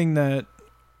 and one thing that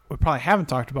we probably haven't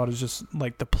talked about is just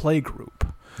like the play group.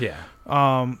 Yeah.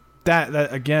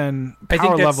 That again,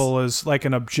 power level is like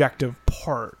an objective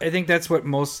part. I think that's what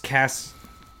most casts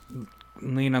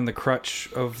lean on the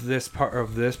crutch of this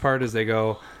part is they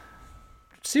go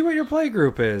see what your play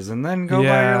group is and then go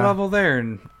by your level there.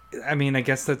 And I mean, I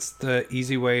guess that's the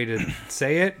easy way to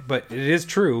say it, but it is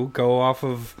true. Go off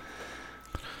of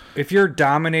if you're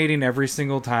dominating every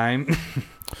single time.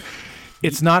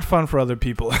 It's not fun for other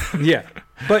people. Yeah.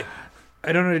 But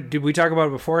I don't know, did we talk about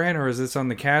it beforehand, or is this on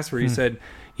the cast where you said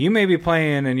you may be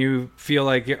playing and you feel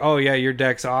like, oh yeah, your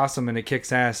deck's awesome and it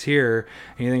kicks ass here,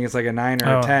 and you think it's like a 9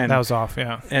 or a 10. That was off,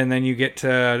 yeah. And then you get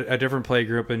to a different play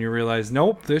group and you realize,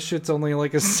 nope, this shit's only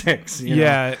like a 6. You know?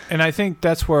 Yeah, and I think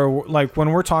that's where, like,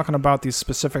 when we're talking about these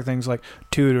specific things like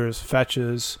tutors,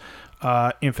 fetches,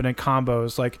 infinite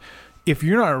combos, like, if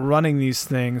you're not running these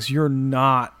things, you're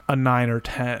not a 9 or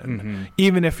 10,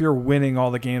 even if you're winning all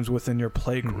the games within your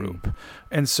play group.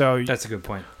 And so that's a good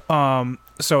point.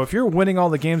 So if you're winning all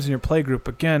the games in your play group,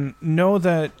 again, know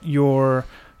that your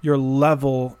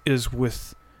level is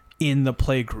within the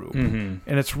play group, and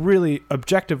it's really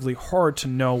objectively hard to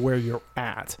know where you're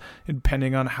at,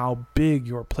 depending on how big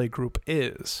your play group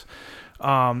is.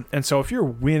 And so if you're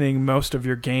winning most of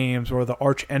your games, or the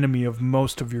arch enemy of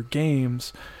most of your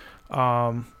games,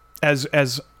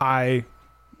 as I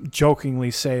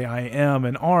jokingly say I am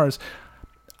in ours,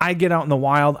 I get out in the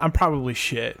wild, I'm probably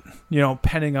shit,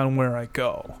 depending on where I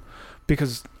go,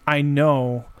 because I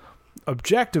know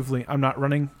objectively I'm not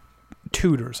running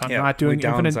tutors. I'm not doing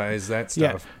infinite. Downsize that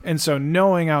stuff. Yeah. And so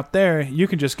knowing out there, you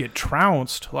can just get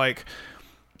trounced. Like,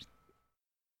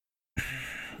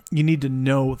 you need to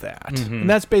know that. And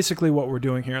that's basically what we're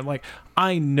doing here. Like,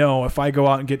 I know if I go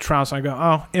out and get trounced, I go,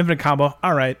 oh, infinite combo.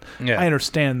 All right. Yeah. I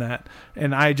understand that.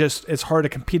 And it's hard to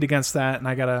compete against that. And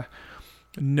I got to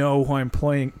know who I'm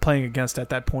playing against at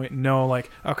that point. Know, like,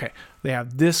 okay, they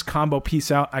have this combo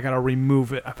piece out. I got to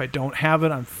remove it. If I don't have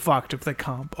it, I'm fucked if they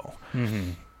combo.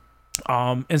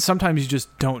 And sometimes you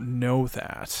just don't know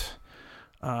that.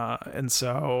 And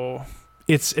so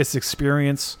it's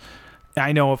experience.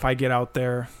 I know if I get out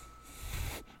there,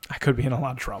 I could be in a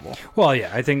lot of trouble. Well,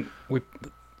 yeah, I think we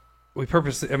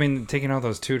purposely, I mean, taking out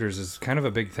those tutors is kind of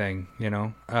a big thing,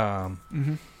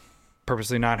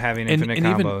 purposely not having infinite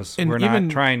combos. We're not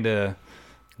trying to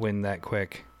win that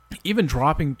quick. Even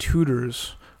dropping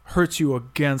tutors hurts you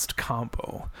against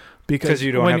combo. Because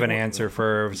you don't have an answer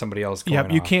for somebody else going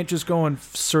off. You can't just go and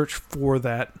search for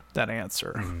that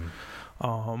answer.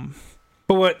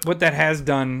 But what that has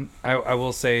done, I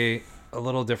will say a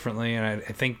little differently, and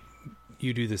I think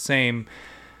you do the same.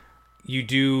 You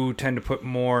do tend to put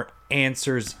more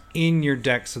answers in your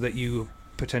deck so that you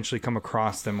potentially come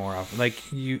across them more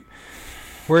often.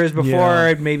 Whereas before,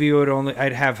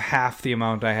 I'd have half the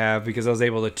amount I have because I was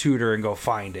able to tutor and go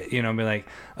find it. Be like,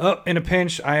 oh, in a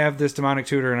pinch, I have this demonic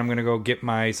tutor and I'm going to go get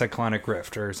my cyclonic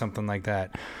rift or something like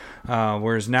that.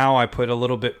 Whereas now I put a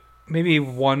little bit, maybe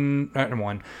 2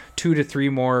 to 3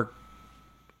 more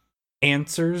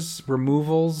answers,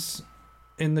 removals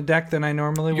in the deck than I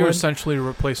normally would. You're essentially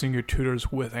replacing your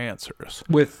tutors with answers.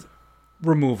 With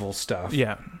removal stuff.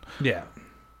 Yeah. Yeah.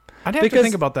 I'd have to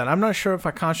think about that. I'm not sure if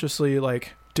I consciously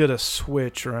did a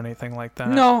switch or anything like that.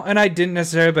 No, and I didn't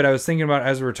necessarily, but I was thinking about,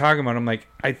 as we were talking about, I'm like,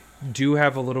 I do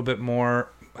have a little bit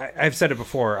more. I've said it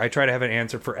before. I try to have an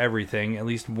answer for everything, at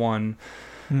least one.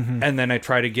 And then I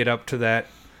try to get up to that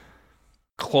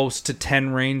close to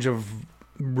 10 range of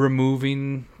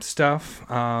removing stuff.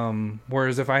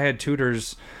 Whereas if I had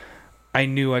tutors, I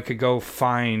knew I could go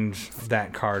find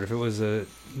that card. If it was the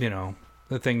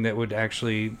thing that would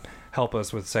actually help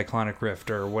us with Cyclonic Rift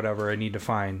or whatever I need to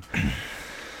find.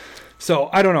 So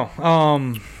I don't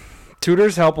know.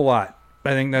 Tutors help a lot.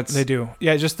 I think they do.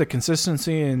 Yeah, just the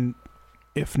consistency, and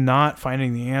if not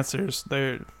finding the answers,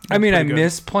 I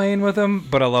miss playing with them,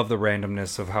 but I love the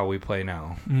randomness of how we play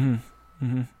now.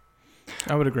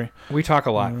 I would agree. We talk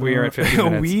a lot. We are at 50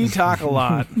 minutes. We talk a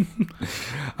lot.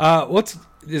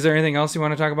 Is there anything else you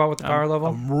want to talk about with the power level?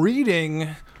 I'm reading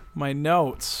my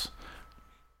notes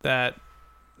that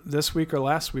this week or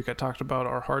last week I talked about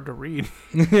are hard to read.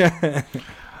 Yeah.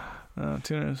 High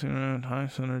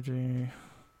synergy.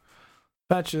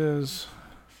 Fetches.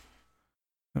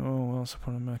 Oh, what else I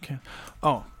put in my can?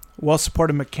 Oh,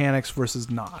 well-supported mechanics versus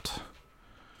not.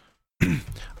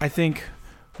 I think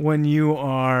when you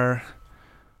are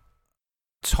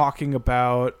talking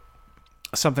about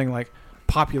something like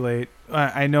populate,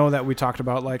 I know that we talked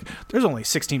about like there's only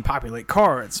 16 populate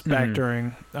cards back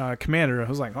during Commander. I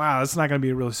was like, wow, it's not going to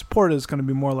be really supported. It's going to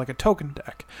be more like a token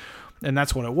deck. And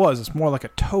that's what it was. It's more like a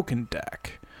token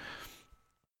deck.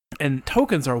 And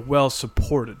tokens are well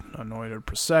supported. Anointed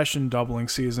Procession, Doubling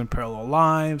Season, Parallel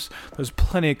Lives. There's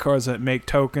plenty of cards that make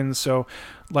tokens. So,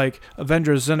 like,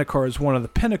 Avengers Zendikar is one of the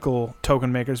pinnacle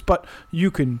token makers, but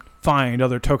you can find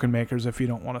other token makers if you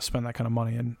don't want to spend that kind of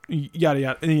money, and yada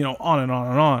yada, and, on and on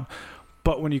and on.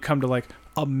 But when you come to like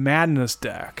a Madness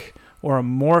deck or a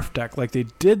Morph deck like they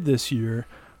did this year,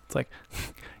 it's like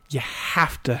you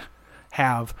have to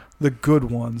have the good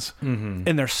ones,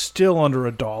 and they're still under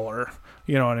 $1.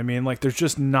 You know what I mean? Like, there's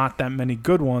just not that many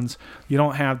good ones. You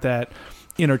don't have that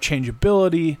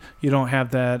interchangeability. You don't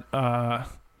have that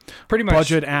pretty much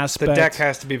budget aspect. The deck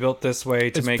has to be built this way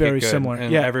to make it good. Similar.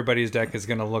 And everybody's deck is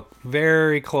going to look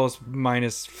very close,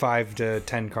 minus 5 to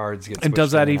 10 cards. And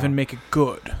does that even make it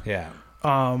good? Yeah.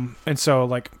 And so,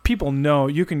 like, people know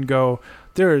you can go,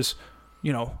 there's,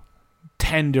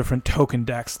 10 different token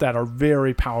decks that are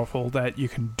very powerful that you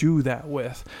can do that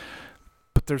with.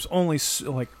 But there's only,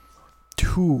 like,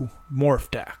 2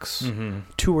 Morph decks,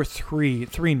 2 or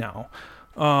 3 now.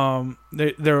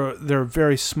 They're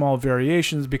very small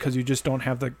variations because you just don't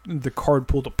have the card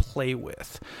pool to play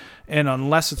with, and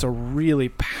unless it's a really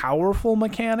powerful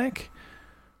mechanic,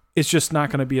 it's just not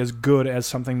going to be as good as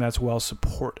something that's well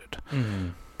supported.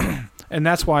 And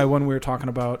that's why when we were talking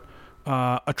about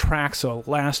Atraxa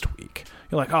last week,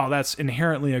 you're like, oh, that's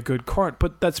inherently a good card,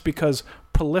 but that's because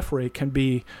Proliferate can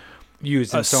be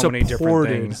used in so many different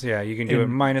things. Yeah, you can do it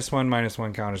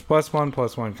 -1/-1 counters,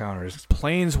 +1/+1 counters,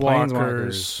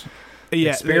 planeswalkers,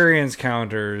 experience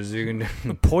counters. You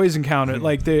can poison counter.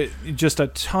 Like, just a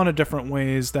ton of different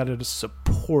ways that it is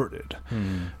supported.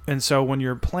 And so when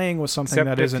you're playing with something Except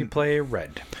that if isn't, you play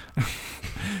red.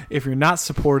 If you're not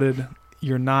supported,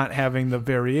 you're not having the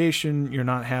variation. You're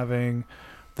not having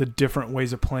the different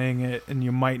ways of playing it, and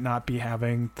you might not be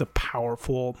having the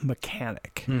powerful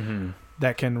mechanic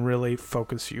that can really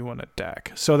focus you in a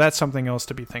deck. So that's something else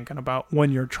to be thinking about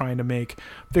when you're trying to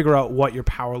figure out what your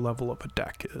power level of a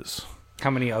deck is. How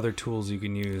many other tools you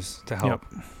can use to help.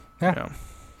 Yep. Yeah.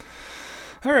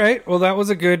 All right. Well, that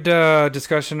was a good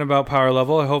discussion about power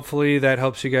level. Hopefully that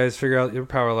helps you guys figure out your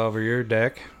power level of your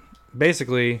deck.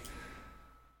 Basically,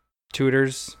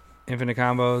 tutors, infinite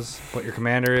combos, what your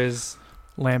commander is.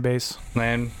 Land base.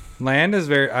 Land is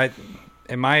very,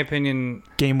 in my opinion...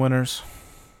 Game winners.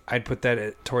 I'd put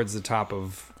that towards the top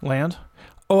of land.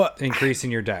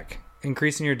 Increasing your deck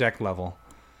level.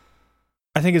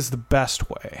 I think is the best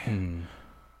way.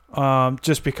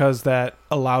 Just because that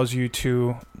allows you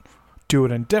to do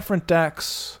it in different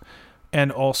decks,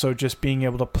 and also just being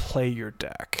able to play your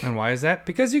deck. And why is that?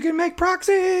 Because you can make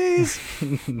proxies.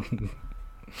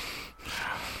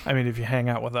 I mean, if you hang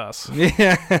out with us.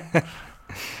 Yeah.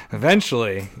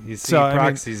 Eventually, you see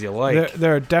proxies you like.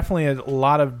 There are definitely a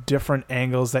lot of different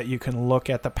angles that you can look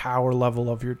at the power level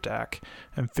of your deck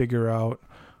and figure out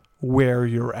where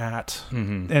you're at,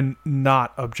 and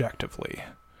not objectively.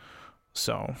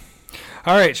 So,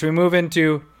 all right, should we move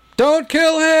into Don't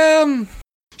Kill Him?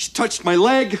 She touched my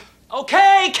leg.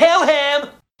 Okay, kill him.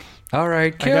 All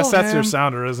right, kill him. I guess that's your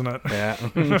sounder, isn't it? Yeah.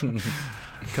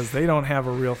 Because they don't have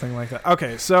a real thing like that.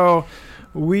 Okay, so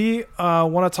we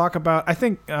want to talk about, I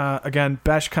think, again,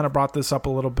 Besh kind of brought this up a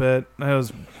little bit. It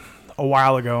was a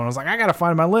while ago, and I was like, I got to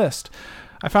find my list.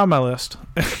 I found my list.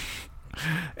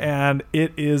 And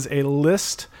it is a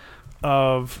list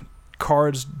of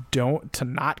cards to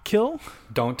not kill.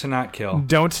 Don't to not kill.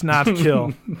 Don't not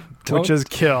kill. Which is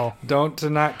kill. Don't to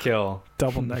not kill.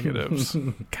 Double negatives.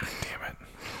 God damn it.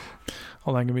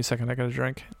 Hold on, give me a second. I got a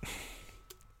drink.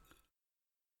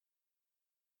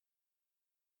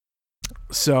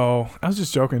 So, I was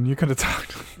just joking. You could have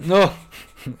talked. No.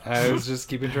 I was just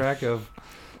keeping track of.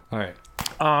 All right.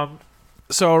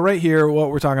 So right here, what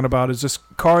we're talking about is just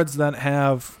cards that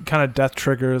have kind of death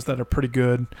triggers that are pretty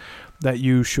good that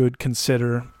you should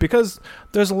consider, because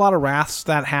there's a lot of wraths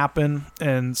that happen,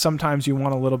 and sometimes you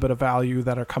want a little bit of value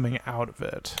that are coming out of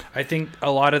it. I think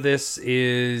a lot of this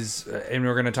is, and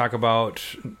we're going to talk about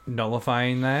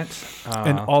nullifying that.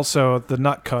 And also the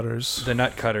nut cutters. The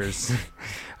nut cutters.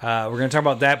 We're going to talk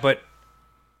about that, but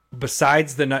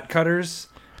besides the nut cutters,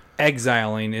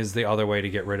 exiling is the other way to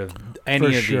get rid of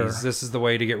any of these. This is the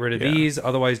way to get rid of these.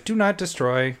 Otherwise, do not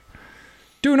destroy.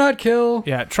 Do not kill.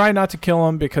 Yeah, try not to kill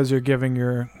them, because you're giving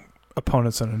your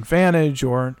opponents an advantage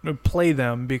or play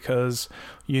them because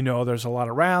there's a lot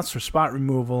of wraths or spot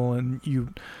removal and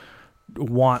you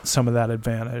want some of that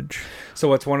advantage. So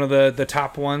what's one of the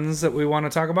top ones that we want to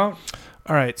talk about?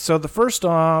 All right, so the first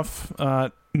off,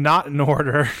 not in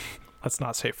order, let's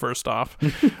not say first off,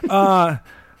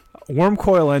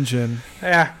 Wurmcoil Engine.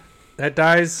 Yeah, that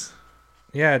dies.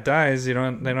 Yeah, it dies. They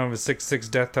don't have a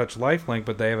 6/6 Death Touch lifelink,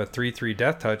 but they have a 3/3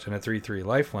 Death Touch and a 3/3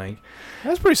 lifelink.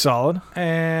 That's pretty solid.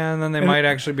 And then they might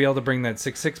actually be able to bring that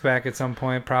 6/6 back at some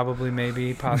point. Probably,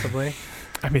 maybe, possibly.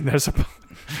 I mean, there's a...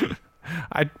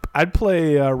 I'd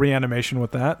play Reanimation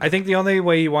with that. I think the only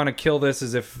way you want to kill this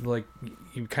is if, like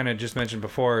you kind of just mentioned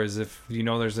before, is if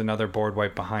there's another board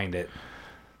wipe behind it.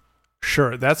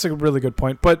 Sure, that's a really good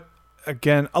point. But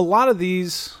again, a lot of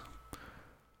these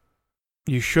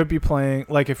you should be playing.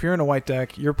 Like if you're in a white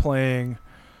deck, you're playing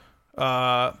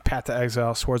Path to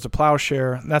Exile, Swords of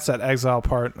Plowshare. That's that exile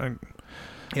part.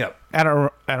 Yep.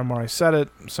 Adam already said it,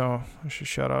 so I should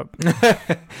shut up.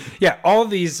 Yeah, all of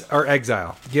these are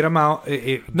exile. Get them out.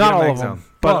 Not all of them,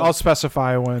 but I'll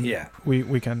specify when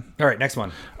we can. All right, next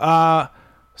one.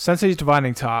 Sensei's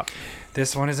Divining Top.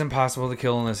 This one is impossible to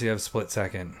kill unless you have Split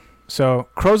Second. So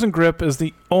Krosan Grip is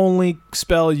the only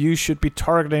spell you should be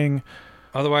targeting.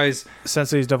 Otherwise,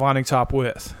 Sensei's Divining Top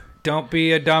with. Don't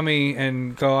be a dummy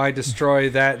and go, I destroy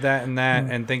that, and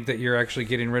that, and think that you're actually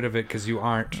getting rid of it because you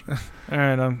aren't. All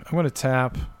right, I'm going to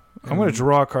tap. I'm going to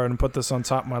draw a card and put this on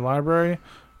top of my library.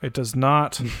 It does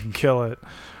not kill it.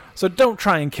 So don't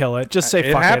try and kill it. Just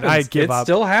say, fuck it. I give up. It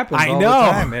still happens all the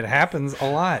time. It happens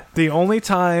a lot. The only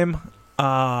time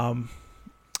somebody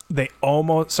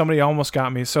almost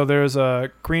got me. So there's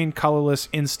a green colorless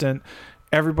instant.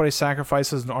 Everybody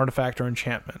sacrifices an artifact or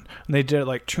enchantment. And they did it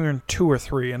like turn 2 or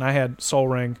 3, and I had Soul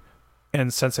Ring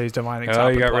and Sensei's Divining Top. Oh,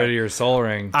 you got rid of your Soul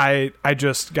Ring. I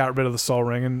just got rid of the Soul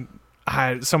Ring, and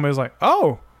somebody was like,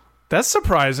 oh, that's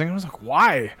surprising. I was like,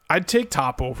 why? I'd take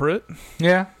top over it.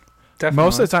 Yeah, definitely.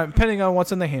 Most of the time, depending on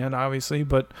what's in the hand, obviously.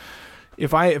 But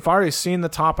if I already seen the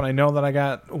top and I know that I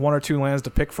got 1 or 2 lands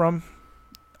to pick from,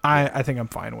 I think I'm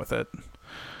fine with it.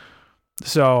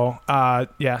 So,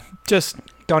 just...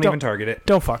 Don't even target it.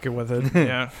 Don't fuck it with it.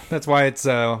 Yeah. That's why it's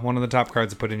one of the top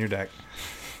cards to put in your deck.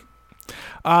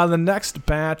 The next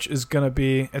batch is going to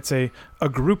be, it's a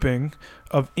grouping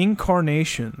of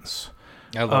Incarnations.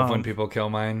 I love when people kill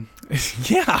mine.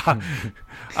 Yeah.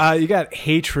 You got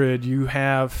Hatred, you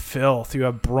have Filth, you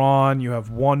have Brawn, you have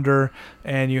Wonder,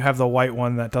 and you have the white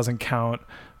one that doesn't count,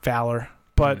 Valor.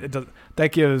 But it does,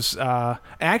 that gives...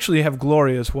 actually, you have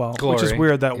Glory as well, which is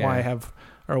weird that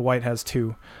white has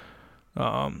 2.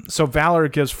 So Valor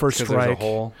gives first strike. There's a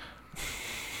hole.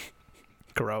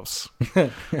 Gross.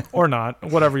 Or not,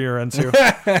 whatever you're into.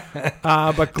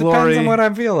 But Glory... Depends on what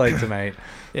I feel like tonight.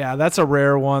 Yeah, that's a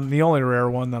rare one. The only rare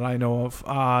one that I know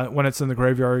of. When it's in the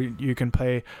graveyard, you can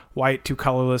pay white, 2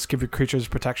 colorless, give your creatures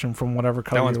protection from whatever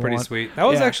color you want. That one's pretty sweet. That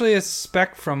was actually a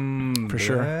spec from... For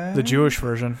sure. The Jewish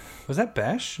version. Was that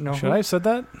Besh? No. Should I have said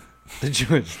that? The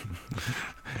Jewish.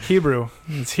 Hebrew.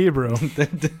 It's Hebrew.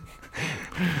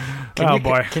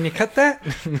 Boy. Can you cut that?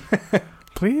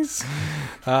 Please?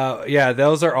 Yeah,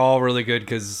 those are all really good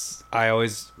because I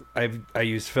use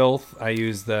Filth. I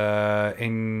use the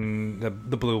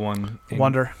blue one.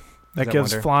 Wonder. That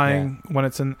gives Wonder? Flying when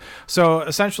it's in. So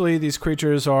essentially, these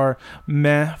creatures are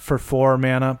meh for 4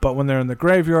 mana, but when they're in the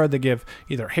graveyard, they give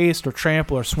either haste or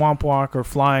trample or swamp walk or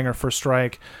flying or first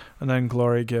strike, and then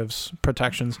Glory gives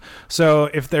protections. So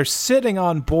if they're sitting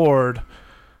on board,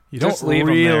 you just don't leave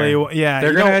really. Them there. Yeah,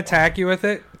 they're gonna attack you with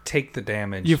it. Take the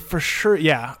damage. You for sure.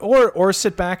 Yeah, or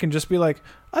sit back and just be like,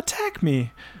 attack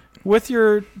me with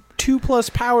your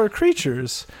 2+ power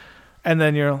creatures, and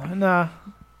then you're like, nah,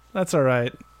 that's all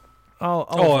right.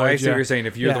 I see what you're saying.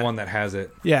 If you're the one that has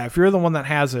it. Yeah, if you're the one that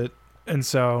has it. And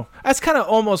so that's kind of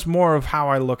almost more of how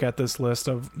I look at this list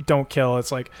of don't kill.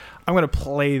 It's like, I'm going to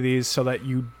play these so that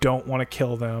you don't want to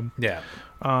kill them. Yeah.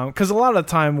 Because a lot of the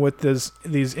time with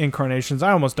these Incarnations,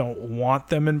 I almost don't want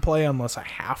them in play unless I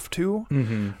have to.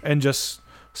 Mm-hmm. And just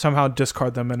somehow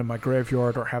discard them into my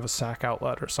graveyard or have a sack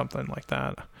outlet or something like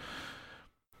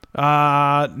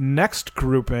that. Next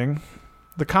grouping,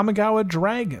 the Kamigawa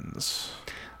Dragons.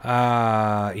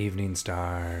 Evening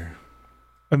Star.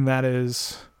 And that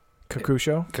is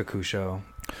Kakusho.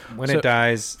 When it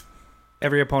dies,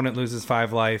 every opponent loses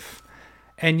 5 life,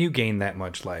 and you gain that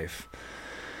much life.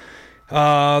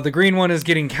 The green one is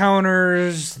getting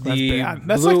counters.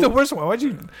 That's like the worst one. Why'd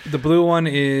you? The blue one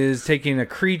is taking a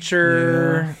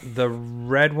creature. Yeah. The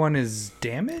red one is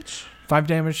damage. 5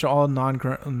 damage to all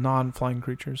non-flying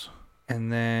creatures.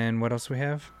 And then what else we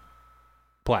have?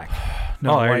 Black.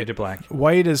 No, I already did black.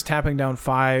 White is tapping down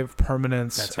 5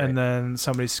 permanents, and then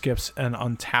somebody skips an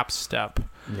untap step.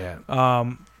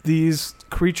 Yeah. These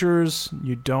creatures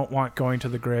you don't want going to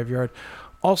the graveyard.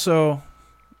 Also,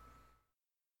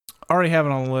 I already have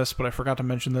it on the list, but I forgot to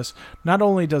mention this. Not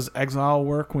only does exile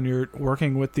work when you're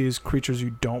working with these creatures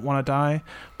you don't want to die,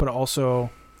 but also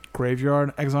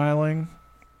graveyard exiling.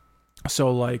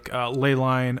 So like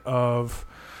Leyline of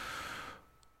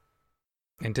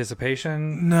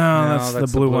Anticipation? No, that's the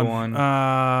blue one. The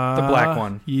black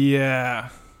one. Yeah.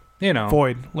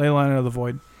 Void. Leyline of the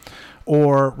Void.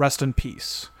 Or Rest in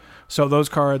Peace. So those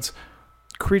cards,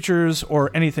 creatures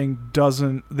or anything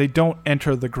they don't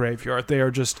enter the graveyard. They are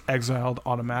just exiled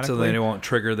automatically. So they won't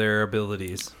trigger their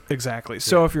abilities. Exactly.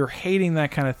 So if you're hating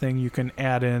that kind of thing, you can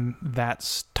add in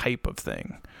that type of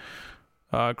thing.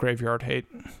 Graveyard hate.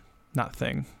 Not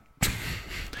thing.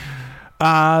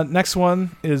 Next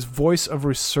one is Voice of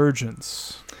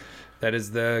Resurgence. That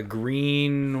is the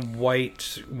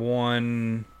green-white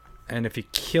one, and if you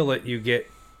kill it, you get...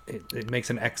 It makes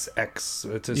an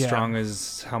XX. It's as strong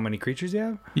as how many creatures you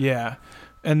have? Yeah.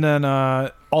 And then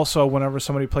also, whenever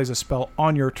somebody plays a spell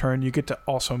on your turn, you get to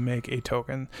also make a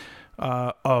token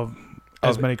of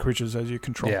as many creatures as you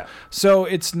control. Yeah. So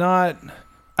it's not...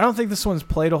 I don't think this one's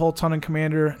played a whole ton in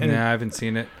Commander. I haven't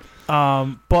seen it.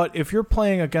 But if you're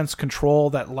playing against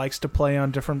control that likes to play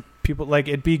on different people, like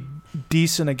it'd be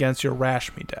decent against your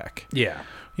Rashmi deck. Yeah.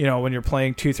 When you're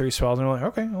playing 2-3 spells and you're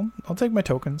like, okay, I'll take my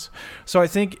tokens. So I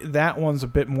think that one's a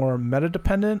bit more meta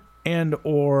dependent and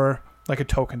or like a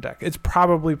token deck. It's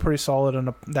probably pretty solid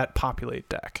in that populate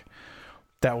deck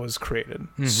that was created.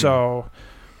 Mm-hmm. So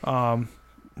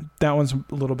that one's a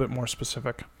little bit more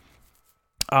specific.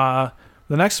 The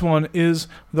next one is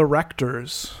the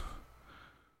Rectors.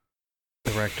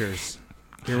 The Rectors.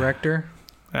 Your Rector?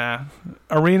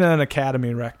 Arena and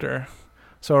Academy Rector.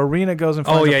 So Arena goes and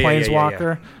finds a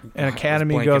Planeswalker, and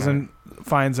Academy goes and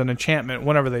finds an enchantment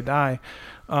whenever they die.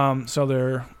 So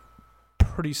they're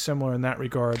pretty similar in that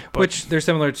regard. Which they're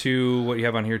similar to what you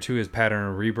have on here too is Pattern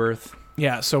of Rebirth.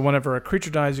 Yeah, so whenever a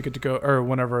creature dies, you get to go, or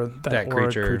whenever that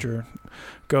creature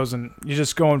goes and you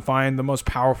just go and find the most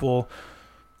powerful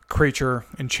creature,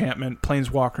 enchantment,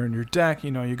 Planeswalker in your deck.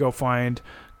 You go find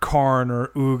Karn or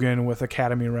Ugin with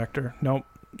Academy Rector. Nope.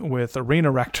 With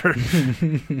Arena Rector.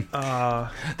 The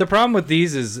problem with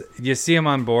these is you see them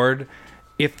on board.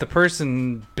 If the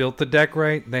person built the deck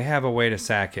right, they have a way to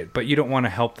sack it, but you don't want to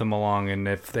help them along. And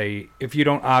if you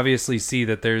don't obviously see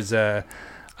that there's a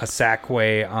sack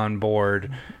way on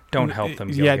board, don't help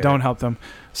them. Don't help them.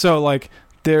 So like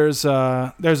there's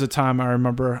a time I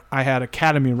remember I had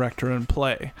Academy Rector in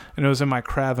play, and it was in my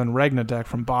Krav and Regna deck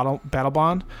from Battle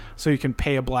Bond. So you can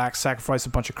pay a black, sacrifice a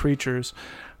bunch of creatures.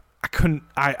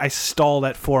 I stalled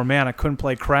at 4 mana. I couldn't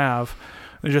play Krav.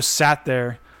 I just sat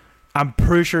there. I'm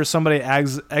pretty sure somebody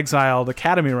exiled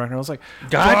Academy Rector. I was like,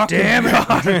 God damn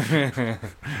it.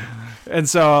 And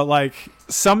so, like,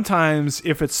 sometimes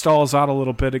if it stalls out a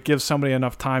little bit, it gives somebody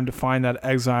enough time to find that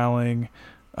exiling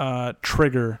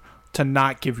trigger to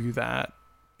not give you that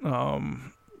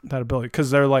ability. Because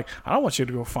they're like, I don't want you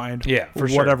to go find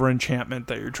whatever enchantment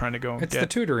that you're trying to go and get. It's the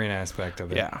tutoring aspect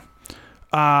of it. Yeah.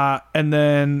 And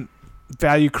then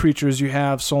value creatures you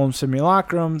have Solemn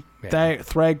Simulacrum,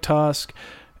 Thragtusk,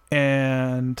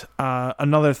 and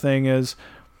another thing is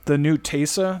the new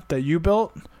Teysa that you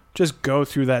built. Just go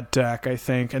through that deck, I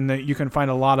think, and that you can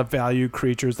find a lot of value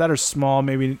creatures that are small,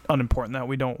 maybe unimportant, that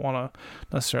we don't want to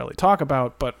necessarily talk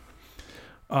about, but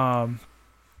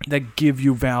that give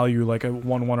you value, like a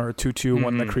 1/1 or a 2/2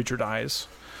 when the creature dies.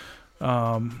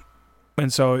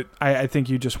 And so I think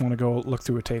you just want to go look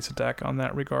through a Teysa deck on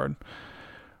that regard.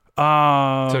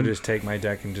 So just take my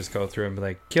deck and just go through and be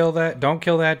like, kill that, don't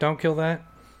kill that, don't kill that.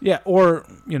 Yeah, or,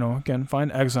 again,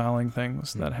 find exiling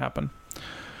things that happen.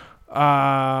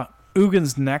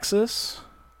 Ugin's Nexus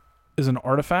is an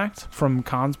artifact from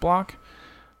Khan's block.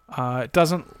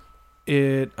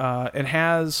 It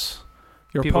has...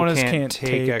 Your opponents can't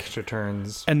take extra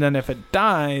turns. And then if it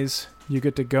dies, you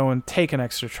get to go and take an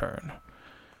extra turn.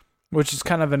 Which is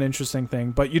kind of an interesting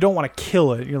thing, but you don't want to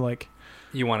kill it. You're like...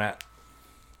 You want to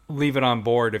leave it on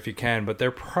board if you can, but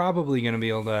they're probably going to be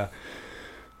able to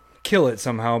kill it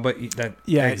somehow, but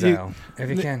exile, if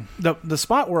you can. The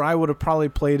spot where I would have probably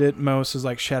played it most is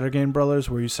like Shattergame Brothers,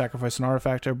 where you sacrifice an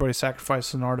artifact, everybody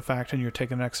sacrifices an artifact, and you're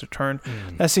taking an extra turn.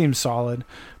 That seems solid.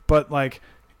 But, like,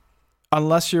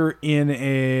 unless you're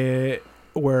in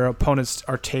where opponents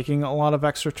are taking a lot of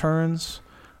extra turns,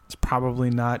 it's probably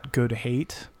not good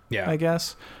hate. Yeah, I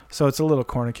guess. So it's a little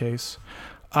corner case.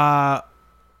 I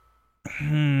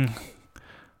don't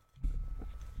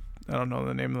know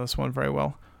the name of this one very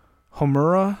well.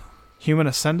 Homura, Human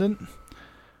Ascendant.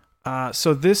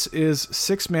 So this is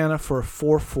 6 mana for a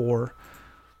 4/4.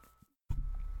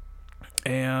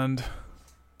 And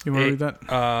you want to read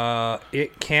that?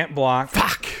 It can't block.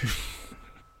 Fuck.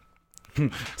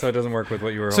 So it doesn't work with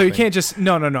what you were So hoping. you can't just...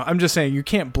 No. I'm just saying you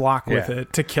can't block with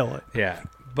it to kill it. Yeah.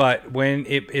 But when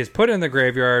it is put in the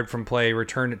graveyard from play,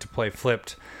 return it to play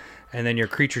flipped. And then your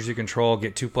creatures you control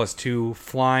get 2/2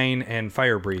 flying and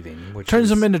fire breathing. Which turns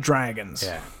them into dragons.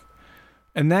 Yeah.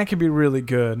 And that can be really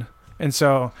good. And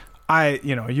so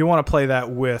you want to play that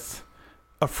with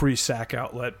a free sack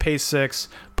outlet. Pay 6,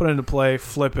 put it into play,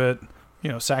 flip it,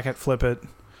 sack it, flip it.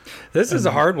 This is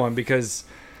a hard one because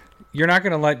you're not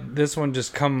going to let this one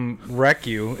just come wreck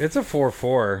you. It's a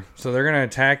 4/4, so they're going to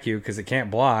attack you because it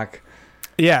can't block.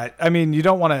 Yeah, I mean, you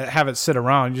don't want to have it sit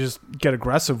around. You just get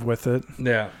aggressive with it.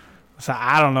 Yeah. So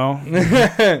I don't know.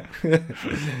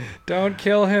 Don't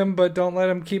kill him, but don't let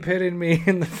him keep hitting me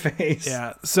in the face.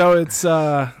 Yeah, so it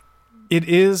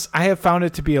is. I have found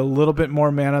it to be a little bit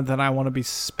more mana than I want to be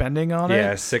spending on it.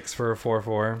 Yeah, 6 for a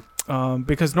 4/4.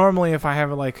 Because normally if I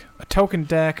have like a token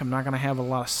deck, I'm not going to have a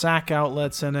lot of sack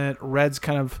outlets in it. Red's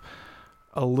kind of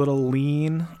a little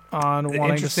lean on wanting to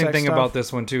sack interesting thing stuff. about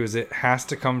this one too is it has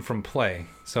to come from play,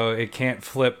 so it can't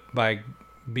flip by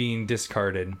being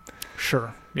discarded.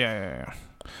 Sure. Yeah.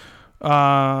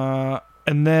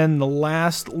 And then the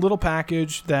last little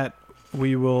package that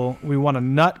we want to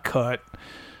nut cut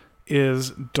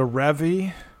is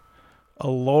Derevi,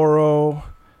 Aloro,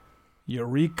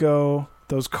 Yuriko,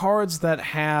 those cards that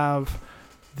have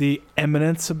the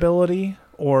Eminence ability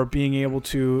or being able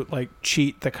to like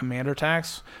cheat the commander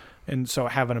tax and so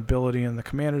have an ability in the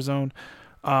commander zone.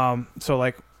 So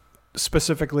like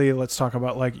specifically, let's talk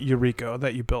about like Yuriko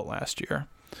that you built last year.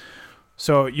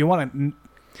 So you want to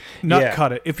nut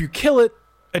cut it. If you kill it,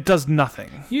 it does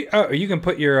nothing. You can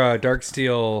put your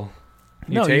Darksteel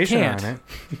mutation on it.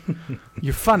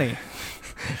 You're funny.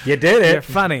 You did it. You're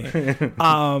funny.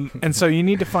 And so you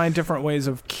need to find different ways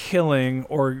of killing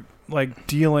or like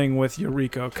dealing with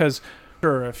Yuriko. Because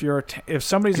sure, if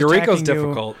somebody's Yuriko's attacking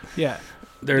difficult. Yeah.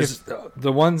 There's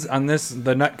the ones on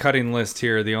the nut cutting list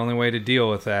here. The only way to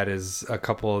deal with that is a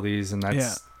couple of these, and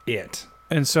that's it.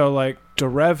 And so like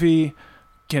Derevi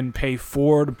can pay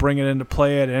 4 to bring it into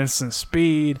play at instant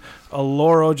speed.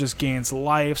 Aloro just gains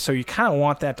life, so you kind of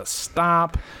want that to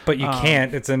stop. But you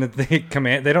can't. It's in the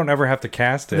command. They don't ever have to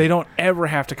cast it. They don't ever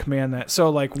have to command that. So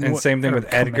like, and same thing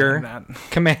with Edgar.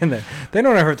 Command that. They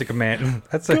don't ever have to command.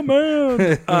 That's a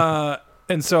command.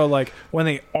 And so like when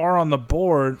they are on the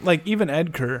board, like even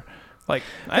Edgar, like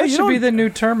that should be the new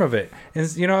term of it.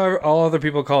 Is all other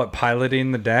people call it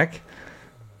piloting the deck.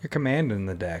 You're commanding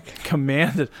the deck.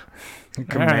 Commanded.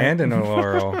 Commanding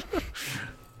Aloro.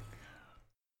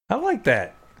 I like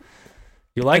that.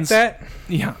 You like that?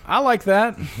 Yeah, I like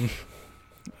that.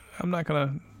 I'm not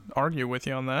gonna argue with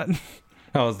you on that.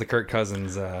 Oh, it's the Kirk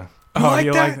Cousins. You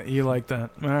like that?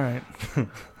 All right.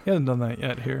 He hasn't done that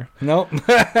yet here. Nope.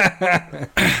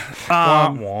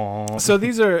 So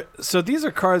these are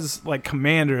cards like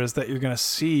commanders that you're gonna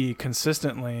see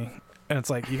consistently, and it's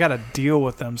like you got to deal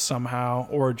with them somehow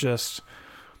or just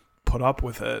put up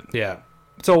with it. Yeah.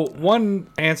 So one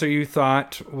answer you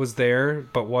thought was there,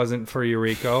 but wasn't for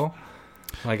Yuriko.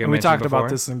 Like we talked about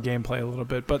this in gameplay a little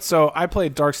bit, but so I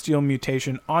played Darksteel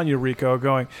Mutation on Yuriko,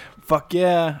 going, "Fuck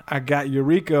yeah, I got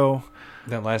Yuriko."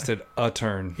 That lasted a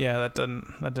turn. Yeah, that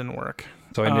didn't work.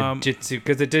 So in Ninjutsu,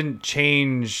 because it didn't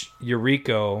change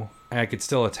Yuriko, I could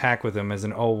still attack with him as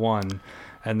an 0/1,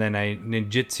 and then I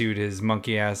ninjutsu'd his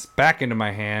monkey ass back into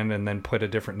my hand, and then put a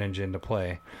different ninja into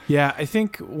play. Yeah, I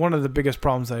think one of the biggest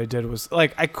problems that I did was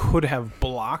like I could have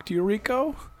blocked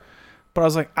Yuriko, but I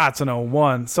was like, it's an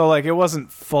 0/1, so like it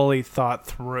wasn't fully thought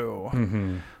through.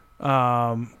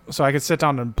 Mm-hmm. So I could sit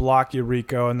down and block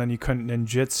Yuriko, and then you couldn't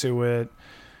ninjutsu it.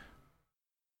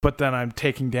 But then I'm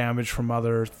taking damage from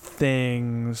other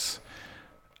things.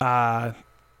 Wait,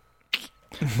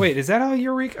 is that how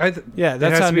Yuriko? Yeah,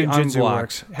 that's how ninjutsu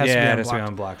works. It has to be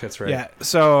unblocked. That's right. Yeah,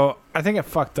 so I think I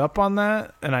fucked up on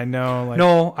that, and I know like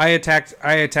no, I attacked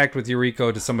with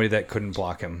Yuriko to somebody that couldn't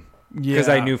block him because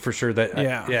I knew for sure that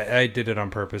I did it on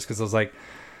purpose because I was like,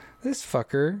 this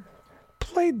fucker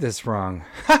played this wrong,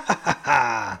 and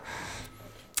I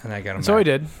got him. So I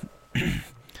did.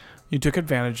 You took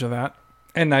advantage of that.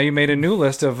 And now you made a new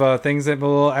list of things that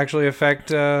will actually affect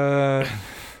the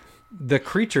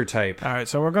creature type. All right,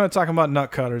 so we're going to talk about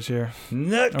nut cutters here.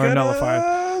 Nut cutters! Or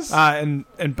nullified.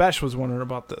 And Besh was wondering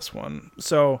about this one.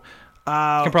 So...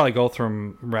 I can probably go through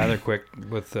them rather quick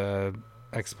with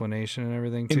explanation and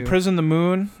everything too. Imprison the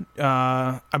Moon.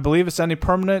 I believe it's any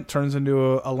permanent. Turns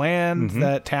into a land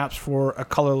that taps for a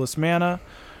colorless mana.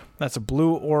 That's a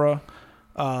blue aura.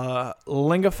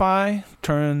 Lingify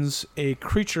turns a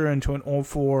creature into an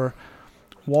 0/4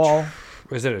 wall.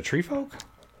 Is it a tree folk?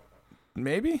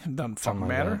 Maybe. Doesn't fucking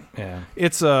matter. Yeah.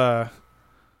 It's a...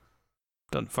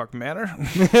 Doesn't fucking matter.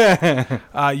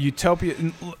 Utopia.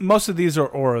 Most of these are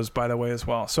auras, by the way, as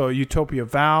well. So Utopia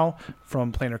Vow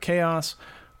from Planar Chaos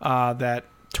that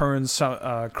turns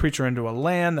a creature into a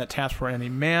land that taps for any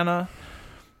mana.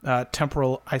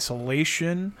 Temporal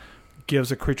Isolation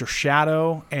gives a creature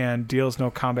shadow and deals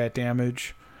no combat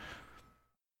damage.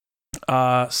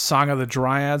 Song of the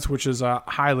Dryads, which is a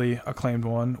highly acclaimed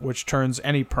one, which turns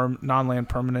any non-land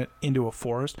permanent into a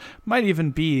forest. Might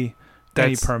even be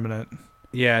any permanent.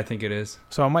 Yeah, I think it is.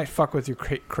 So I might fuck with your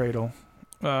Cradle.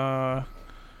 Darksteel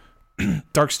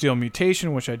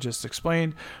Mutation, which I just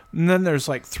explained. And then there's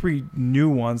like 3 new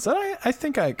ones that I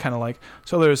think I kind of like.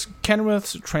 So there's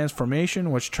Kenrith's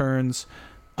Transformation, which turns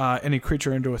any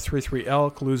creature into a 3/3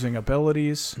 elk, losing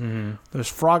abilities. Mm-hmm.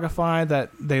 There's Frogify,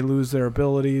 that they lose their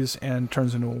abilities and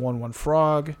turns into a 1/1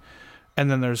 frog. And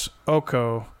then there's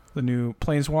Oko, the new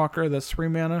Planeswalker, that's 3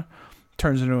 mana,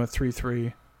 turns into a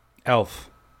 3/3 elk.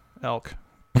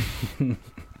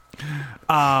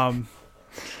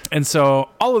 And so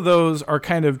all of those are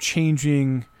kind of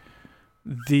changing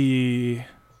the...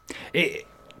 It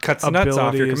cuts the nuts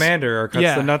off your commander, or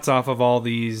cuts the nuts off of all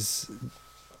these...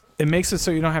 It makes it so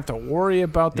you don't have to worry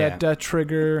about that death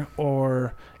trigger,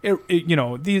 or...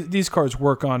 these cards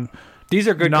work on... These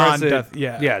are good non-death, cards.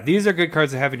 Yeah, these are good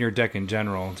cards to have in your deck in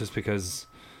general, just because...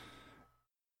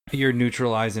 You're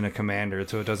neutralizing a commander,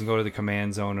 so it doesn't go to the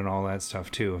command zone and all that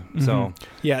stuff too. Mm-hmm. So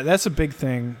yeah, that's a big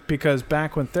thing, because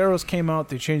back when Theros came out,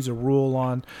 they changed the rule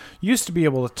on used to be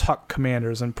able to tuck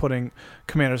commanders and putting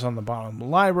commanders on the bottom of the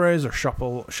libraries or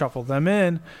shuffle them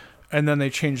in, and then they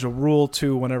changed the rule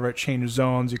to whenever it changed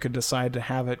zones, you could decide to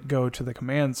have it go to the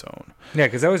command zone. Yeah,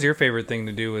 because that was your favorite thing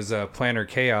to do, was Planar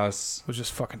Chaos. Was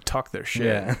just fucking tuck their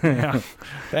shit. Yeah.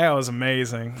 That was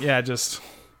amazing. Yeah, just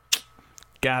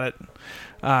got it.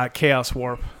 Chaos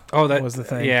Warp. Oh, that was the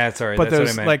thing. Yeah, sorry. But that's there's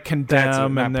what I meant. like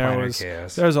Condemn, and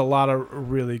Chaos. there's a lot of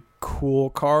really cool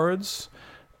cards.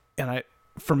 And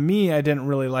for me, I didn't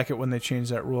really like it when they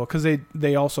changed that rule, because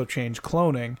they also changed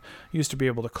cloning. You used to be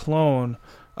able to clone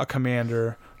a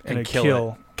commander and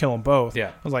kill them both. Yeah,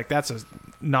 I was like, that's a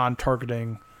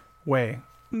non-targeting way.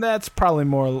 That's probably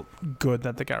more good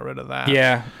that they got rid of that.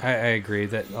 Yeah, I agree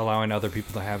that allowing other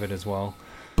people to have it as well.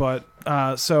 But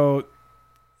so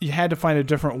you had to find a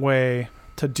different way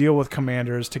to deal with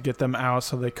commanders to get them out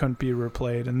so they couldn't be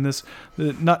replayed. And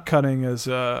the nut cutting is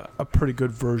a pretty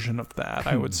good version of that,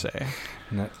 I would say.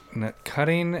 Nut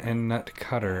cutting and nut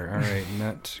cutter. All right,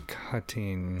 nut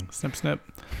cutting. Snip, snip.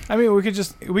 I mean,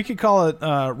 we could call it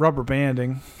rubber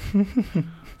banding.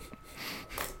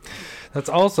 That's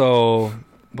also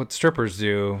what strippers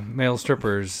do, male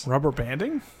strippers. Rubber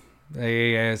banding?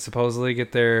 They supposedly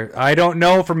get their... I don't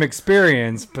know from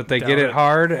experience, but they get it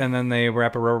hard, and then they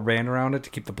wrap a rubber band around it to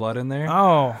keep the blood in there.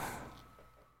 Oh.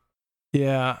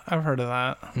 Yeah, I've heard of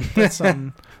that. That's,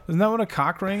 isn't that what a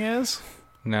cock ring is?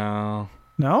 No.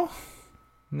 No?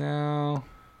 No.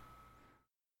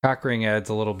 Cock ring adds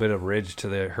a little bit of ridge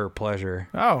to her pleasure.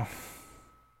 Oh.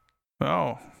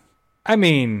 Oh. I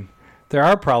mean, there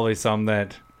are probably some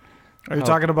that... Are you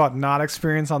talking about not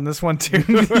experience on this one, too?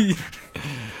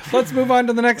 Let's move on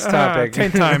to the next topic.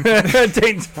 Taint time.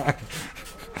 Taint time.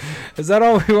 Is that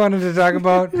all we wanted to talk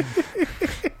about?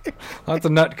 Lots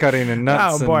of nut cutting and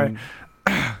nuts. Oh, boy.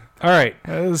 All right.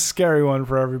 That is a scary one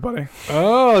for everybody.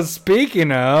 Oh,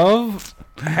 speaking of,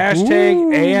 hashtag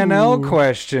ANL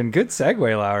question. Good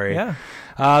segue, Lowry.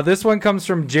 Yeah. This one comes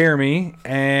from Jeremy,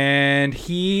 and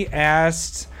he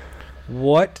asked,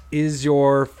 what is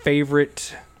your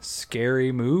favorite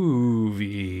scary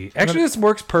movie? Actually, this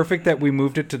works perfect that we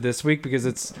moved it to this week because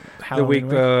it's Halloween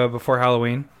the week before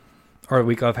Halloween, or the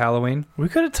week of Halloween. We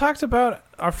could have talked about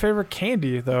our favorite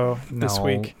candy, though, this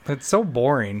week. That's so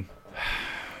boring.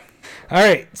 All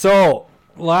right, so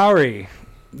Lowry,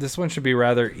 this one should be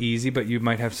rather easy, but you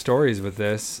might have stories with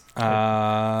this.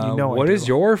 What is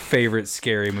your favorite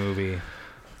scary movie?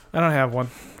 I don't have one.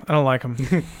 I don't like them.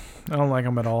 I don't like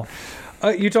them at all.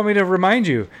 You told me to remind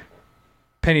you.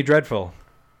 Penny Dreadful.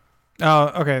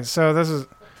 Oh, okay. So this is...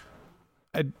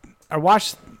 I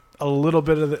watched a little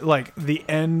bit of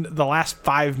the last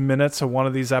 5 minutes of one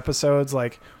of these episodes,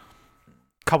 like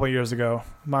a couple of years ago.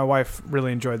 My wife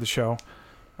really enjoyed the show.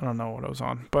 I don't know what it was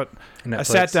on, but Netflix. I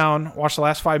sat down, watched the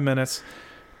last 5 minutes,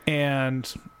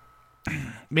 and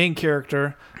main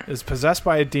character is possessed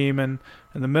by a demon,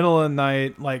 in the middle of the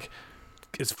night, like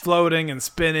is floating and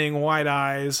spinning, wide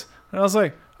eyes. And I was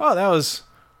like, oh, that was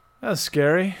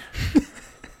scary.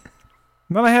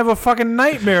 Then I have a fucking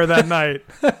nightmare that night.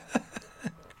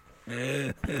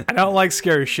 I don't like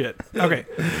scary shit. Okay.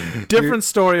 Different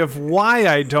story of why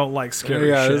I don't like scary shit.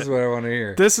 Yeah, this is what I want to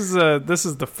hear. This is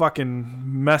the fucking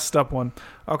messed up one.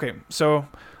 Okay, so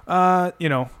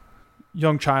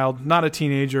young child, not a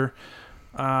teenager.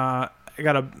 I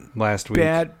got a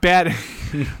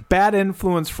bad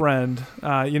influence friend.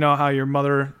 You know how your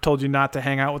mother told you not to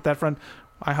hang out with that friend?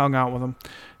 I hung out with him.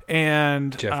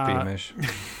 And Jeff Beamish.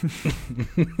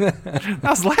 That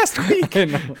was last week.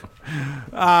 And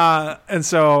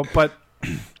so, but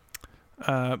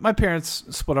my parents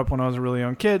split up when I was a really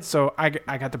young kid, so I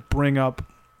got to bring up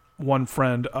one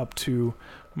friend up to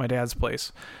my dad's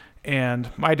place. And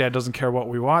my dad doesn't care what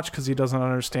we watch because he doesn't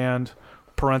understand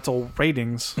parental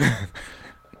ratings.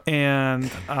 and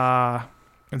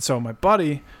so my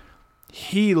buddy,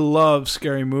 he loves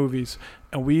scary movies,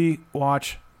 and we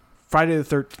watch Friday the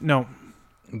 13th. No,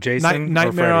 Jason.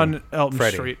 Nightmare on Elm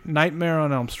Street. Nightmare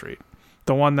on Elm Street.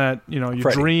 The one that you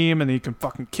Freddy. dream and he can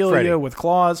fucking kill you with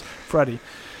claws. Freddy.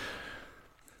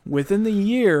 Within the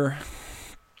year,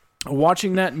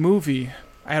 watching that movie,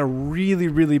 I had a really,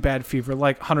 really bad fever,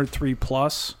 like 103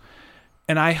 plus,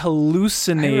 and I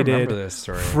hallucinated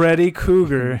Freddy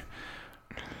Krueger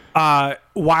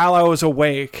while I was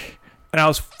awake, and I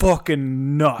was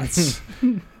fucking nuts.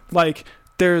 Like,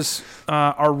 there's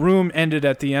our room ended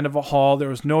at the end of a hall. There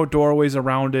was no doorways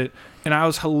around it, and I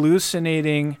was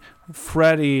hallucinating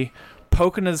Freddy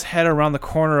poking his head around the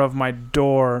corner of my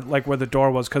door, like where the door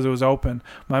was, because it was open.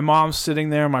 My mom's sitting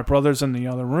there, my brother's in the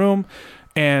other room,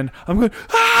 and I'm going,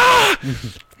 ah,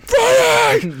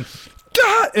 Freddy!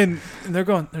 God! And they're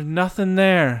going, there's nothing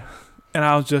there, and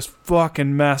I was just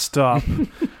fucking messed up.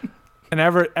 And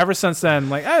ever since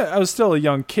then, like I was still a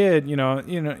young kid,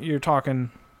 you're talking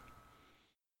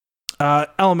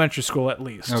elementary school at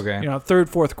least. Okay. 3rd,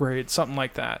 4th grade, something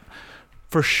like that.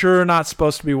 For sure not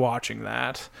supposed to be watching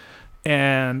that.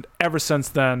 And ever since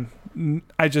then,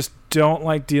 I just don't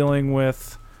like dealing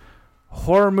with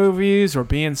horror movies or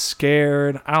being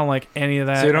scared. I don't like any of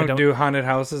that. So you don't do haunted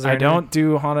houses? I don't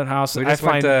do haunted houses. We just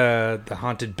went to the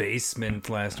haunted basement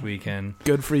last weekend.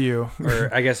 Good for you.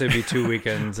 Or I guess it'd be 2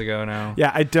 weekends ago now.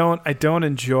 Yeah, I don't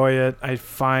enjoy it. I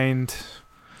find...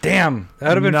 Damn, that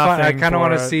would have been fun. I kind of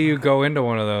want to see you go into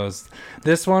one of those.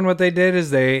 This one, what they did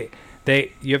is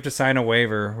you have to sign a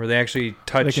waiver where they actually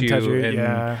touch you. And,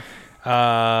 yeah.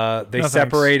 They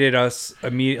separated us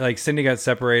immediately. Like Cindy got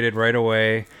separated right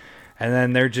away, and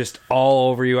then they're just all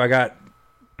over you. I got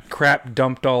crap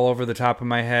dumped all over the top of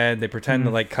my head. They pretend to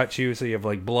like cut you, so you have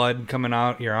like blood coming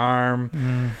out your arm.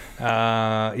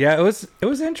 Yeah, it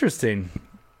was interesting.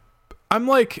 I'm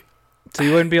like, so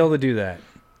you wouldn't be able to do that.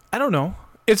 I don't know.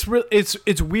 It's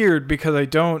weird because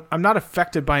I'm not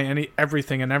affected by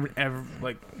everything and every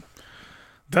like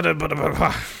but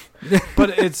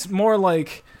it's more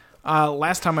like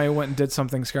last time I went and did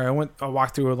something scary, I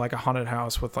walked through like a haunted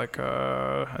house with like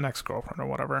an ex-girlfriend or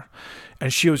whatever,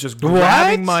 and she was just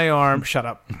grabbing my arm. Shut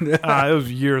up. It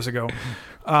was years ago.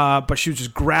 But she was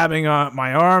just grabbing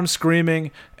my arm,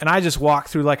 screaming, and I just walked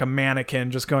through like a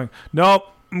mannequin, just going, nope.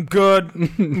 I'm good.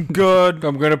 I'm good.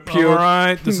 I'm gonna puke. All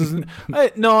right. This is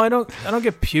no. I don't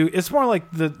get puke. It's more like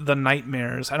the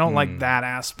nightmares. I don't like that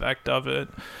aspect of it.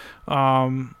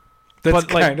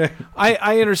 But like,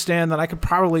 I understand that I could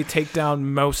probably take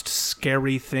down most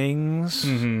scary things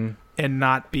and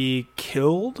not be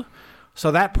killed.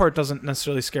 So that part doesn't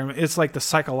necessarily scare me. It's like the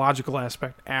psychological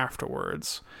aspect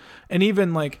afterwards, and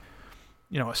even like,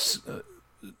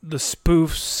 the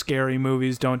spoof scary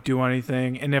movies don't do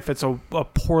anything, and if it's a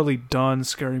poorly done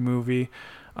scary movie,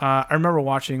 I remember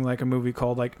watching like a movie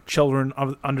called like Children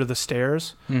Under the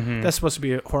Stairs. That's supposed to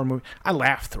be a horror movie. I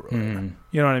laughed through it.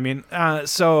 You know what I mean?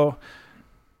 So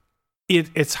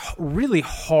it's really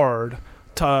hard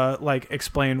to like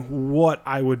explain what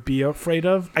I would be afraid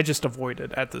of. I just avoid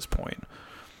it at this point.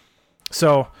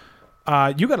 So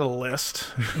you got a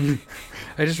list.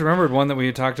 I just remembered one that we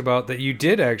had talked about that you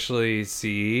did actually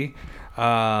see.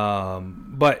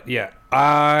 But yeah,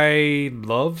 I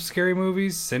love scary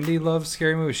movies. Cindy loves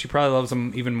scary movies. She probably loves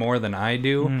them even more than I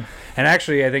do. And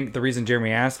actually, I think the reason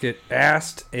Jeremy asked it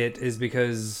is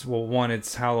because, well, one,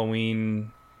 it's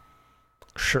Halloween.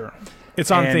 Sure. It's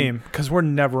on theme because we're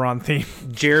never on theme.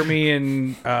 Jeremy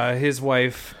and his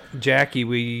wife, Jackie,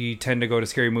 we tend to go to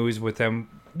scary movies with them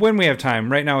when we have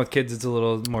time. Right now with kids, it's a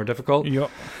little more difficult. Yep.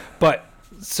 But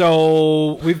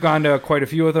so we've gone to quite a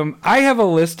few of them. I have a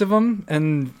list of them,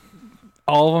 and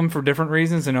all of them for different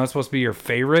reasons. I know it's supposed to be your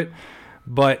favorite,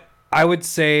 but I would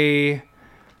say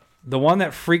the one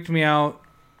that freaked me out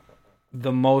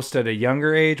the most at a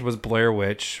younger age was Blair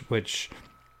Witch, which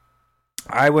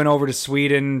I went over to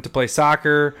Sweden to play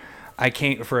soccer. I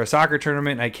came for a soccer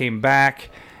tournament. I came back,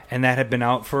 and that had been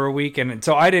out for a week. And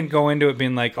so I didn't go into it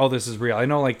being like, oh, this is real. I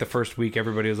know like the first week,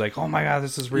 everybody was like, oh my God,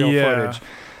 this is real footage.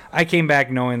 I came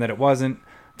back knowing that it wasn't.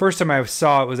 First time I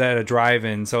saw it was at a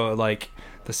drive-in. So like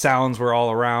the sounds were all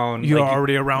around. You're like,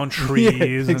 already around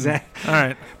trees. Yeah, exactly. All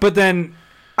right. But then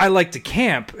I like to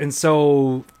camp. And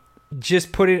so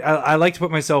just I like to put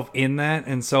myself in that.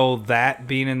 And so that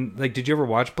being in, like, did you ever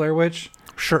watch Blair Witch?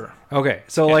 Sure. Okay,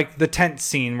 so like the tent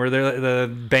scene where they're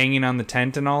the banging on the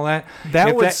tent and all that.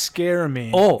 That would scare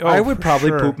me. Oh, I would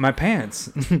probably poop my pants.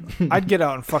 I'd get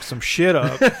out and fuck some shit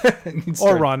up,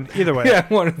 or run. Either way,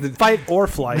 one of the fight or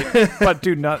flight. But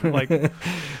do not like.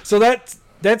 So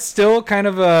that's still kind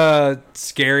of a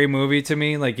scary movie to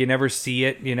me. Like you never see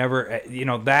it, you never,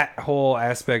 that whole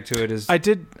aspect to it is. I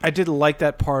did like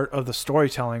that part of the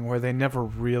storytelling where they never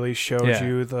really showed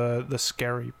you the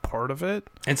scary part of it,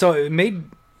 and so it made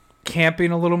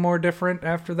camping a little more different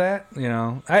after that.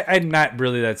 I'm not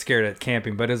really that scared at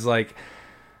camping, but it's like,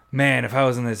 man, if I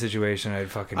was in that situation,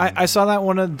 I'd fucking. I saw that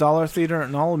one at the Dollar Theater,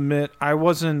 and I'll admit I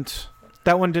wasn't.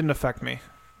 That one didn't affect me.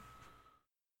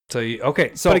 So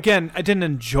but again, I didn't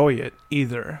enjoy it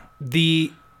either.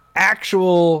 The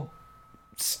actual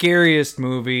scariest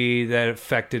movie that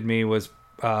affected me was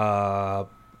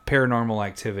Paranormal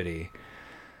Activity.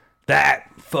 That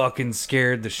fucking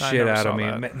scared the shit out of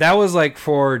me. That was like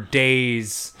for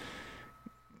days.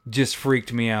 Just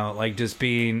freaked me out. Like just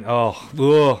being I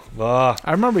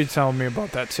remember you telling me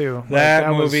about that too. That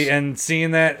movie and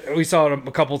seeing that, we saw it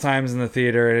a couple times in the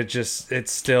theater, and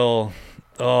it's still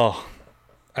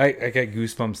I get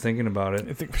goosebumps thinking about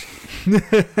it.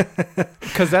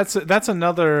 Because that's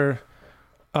another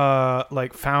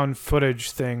like found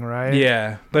footage thing, right?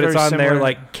 Yeah, but very it's on their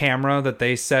like camera that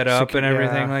they set up and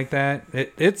everything like that.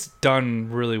 It's done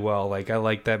really well. Like I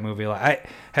like that movie. I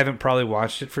haven't probably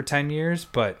watched it for 10 years,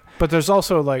 but there's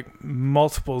also like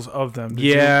multiples of them. Did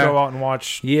you go out and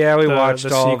watch? Yeah, we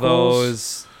watched all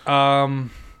sequels? Those.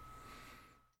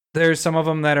 There's some of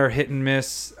them that are hit and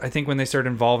miss. I think when they start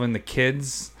involving the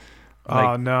kids, like,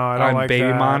 I don't on like baby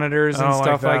that. monitors and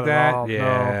stuff like that.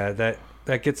 Yeah, no.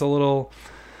 that gets a little.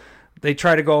 They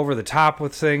try to go over the top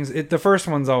with things. The first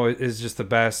one's always is just the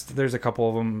best. There's a couple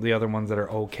of them, the other ones that are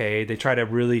okay. They try to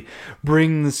really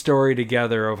bring the story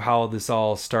together of how this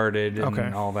all started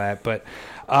and all that. But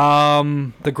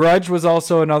The Grudge was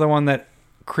also another one that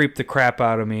creeped the crap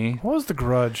out of me. What was The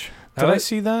Grudge? Did I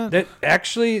see that? That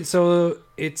actually, so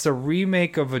it's a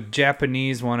remake of a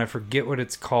Japanese one. I forget what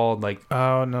it's called. Like,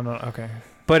 oh no, okay.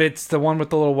 But it's the one with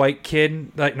the little white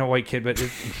kid, like no white kid, but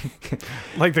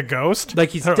like the ghost. Like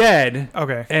he's dead.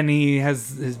 Okay. And he has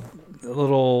his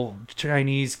little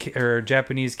Chinese or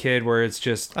Japanese kid, where it's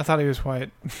just. I thought he was white.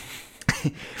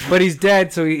 But he's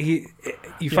dead, so you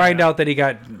find out that he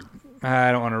got.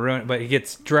 I don't want to ruin it, but he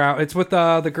gets drowned. It's with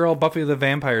the girl Buffy the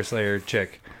Vampire Slayer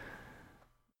chick.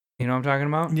 You know what I'm talking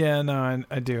about? Yeah, no,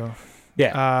 I do.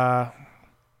 Yeah.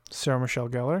 Sarah Michelle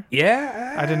Gellar?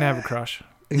 Yeah. I didn't have a crush.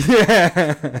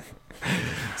 Yeah.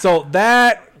 So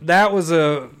that was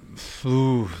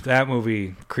that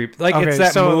movie creeped. Like it's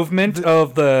that movement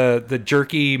of the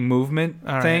jerky movement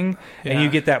thing. Yeah. And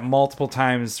you get that multiple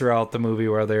times throughout the movie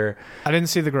where I didn't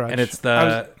see The Grudge. And it's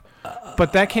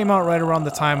but that came out right around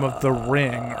the time of The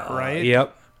Ring, right?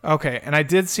 Yep. Okay, and I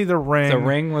did see The Ring. The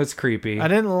Ring was creepy. I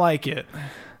didn't like it.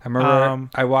 I remember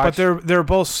I watched. But they're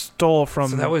both stole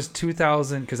from. So that was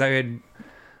 2000 because I had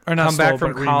come back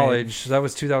from college. So that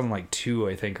was 2002,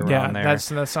 I think, around there.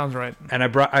 That sounds right. And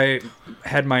I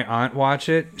had my aunt watch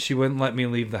it. She wouldn't let me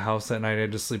leave the house that night. I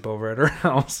had to sleep over at her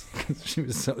house because she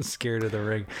was so scared of The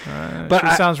Ring. But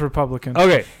she sounds Republican.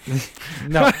 Okay,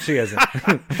 no, she isn't.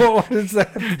 Well, what does that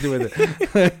have to do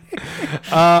with it?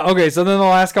 Okay, so then the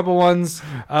last couple ones,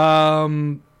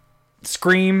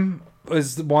 Scream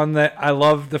was the one that I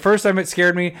loved. The first time it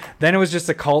scared me, then it was just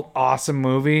a cult awesome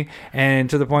movie, and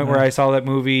to the point where I saw that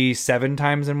movie 7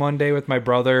 times in one day with my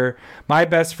brother, my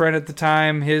best friend at the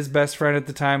time, his best friend at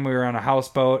the time. We were on a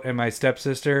houseboat, and my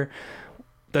stepsister.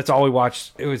 That's all we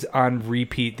watched. It was on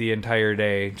repeat the entire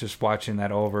day, just watching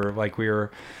that over. Like we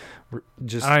were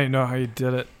just. I don't know how you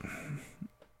did it.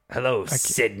 Hello,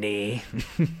 Sydney.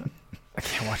 I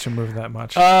can't watch a movie that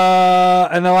much.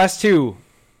 And the last two.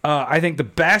 I think the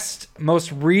best,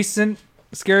 most recent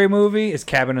scary movie is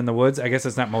Cabin in the Woods. I guess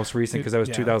it's not most recent because that was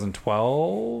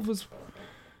 2012.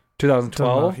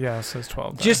 2012? Yeah, it says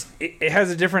 12. Just, it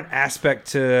has a different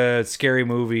aspect to scary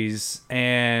movies,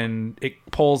 and it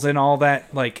pulls in all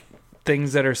that, like,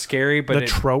 things that are scary, but the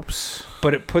tropes.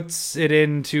 But it puts it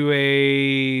into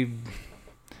a.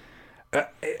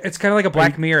 It's kind of like a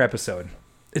Black Mirror episode.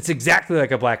 It's exactly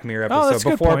like a Black Mirror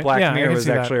episode before Black Mirror was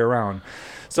actually around.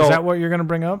 So is that what you're going to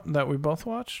bring up that we both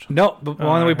watched? No, the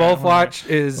one that we both watched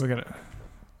is.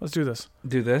 Let's do this.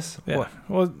 Do this? Yeah. What?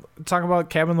 We'll talk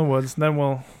about Cabin in the Woods, and then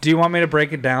we'll. Do you want me to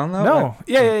break it down though? No.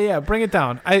 Yeah. Bring it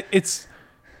down. It's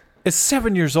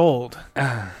 7 years old.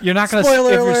 You're not going to.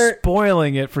 If you're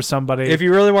spoiling it for somebody. If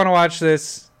you really want to watch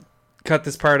this, cut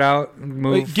this part out.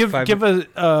 Give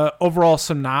a overall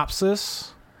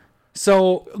synopsis.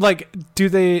 So, like, do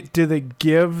they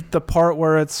give the part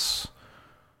where it's?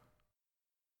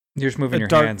 You're just moving your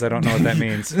hands. I don't know what that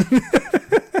means.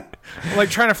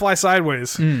 Like trying to fly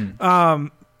sideways. How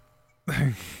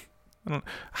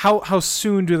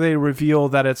soon do they reveal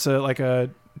that it's a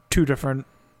two different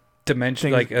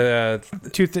dimension,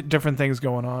 different things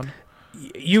going on?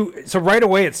 So right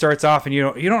away it starts off, and you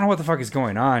don't know what the fuck is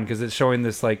going on because it's showing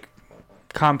this like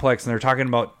complex, and they're talking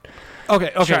about.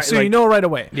 Okay. So you know right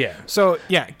away. Yeah. So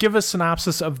give a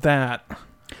synopsis of that.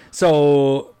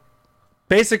 So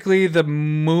basically, the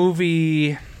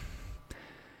movie.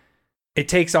 It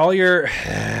takes all your.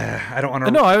 I don't want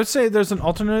to. No, I would say there's an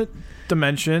alternate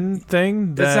dimension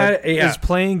thing that is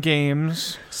playing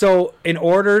games. So, in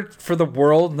order for the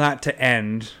world not to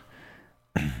end,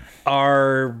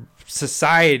 our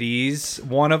societies,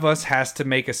 one of us has to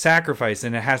make a sacrifice,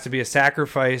 and it has to be a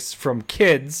sacrifice from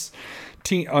kids,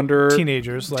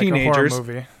 teenagers, like a horror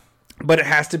movie. But it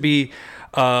has to be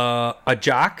a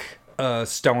jock, a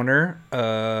stoner,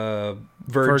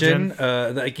 virgin.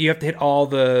 Like you have to hit all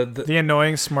the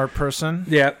annoying smart person.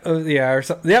 Yeah, or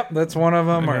something. Yep, that's one of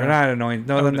them. Or not annoying.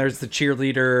 No, then there's the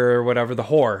cheerleader or whatever, the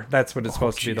whore. That's what it's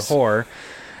supposed to be, the whore.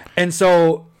 And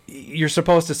so you're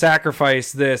supposed to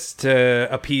sacrifice this to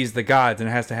appease the gods, and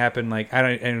it has to happen like I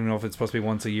don't know if it's supposed to be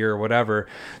once a year or whatever.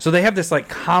 So they have this like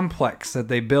complex that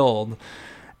they build,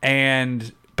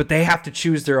 but they have to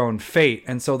choose their own fate,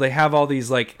 and so they have all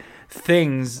these like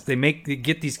things they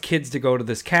get these kids to go to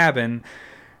this cabin,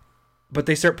 but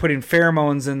they start putting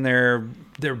pheromones in their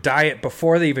diet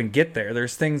before they even get there.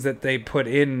 There's things that they put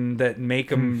in that make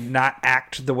them not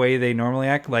act the way they normally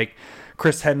act. Like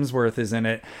Chris Hemsworth is in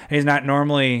it, and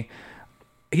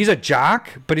he's a jock,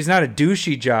 but he's not a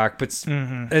douchey jock. But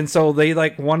and so they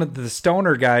like one of the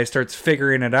stoner guys starts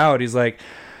figuring it out. He's like,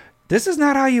 "This is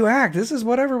not how you act. This is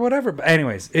whatever." But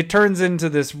anyways, it turns into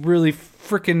this really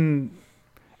freaking.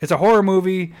 It's a horror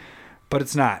movie, but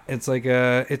it's not. It's like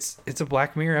it's a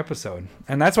Black Mirror episode,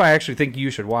 and that's why I actually think you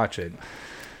should watch it.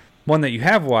 One that you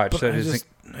have watched. But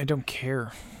I don't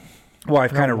care. Well,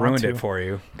 I've kind of ruined it for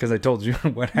you because I told you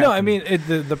what happened. No, I mean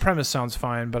the premise sounds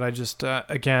fine, but I just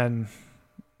again,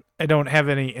 I don't have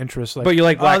any interest. But you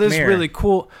like Black Mirror? This is really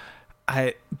cool.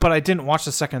 But I didn't watch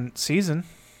the second season.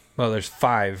 Well, there's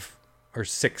 5 or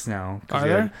 6 now. Are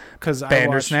there? Because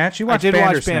Bandersnatch. You watched? I did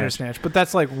watch Bandersnatch, but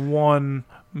that's like one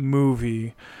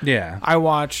movie. Yeah. I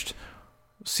watched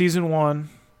season 1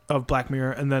 of Black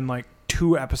Mirror and then like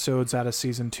 2 episodes out of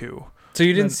season 2. So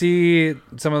you didn't see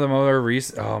some of the more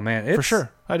recent? Oh man, for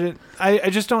sure. I did. I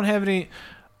just don't have any.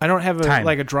 I don't have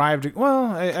a drive to.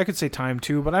 Well, I could say time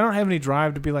too, but I don't have any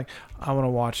drive to be like, I want to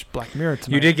watch Black Mirror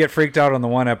tonight. You did get freaked out on the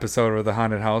one episode with the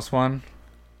haunted house one.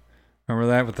 Remember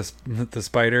that with the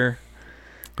spider?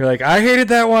 You're like, I hated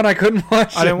that one. I couldn't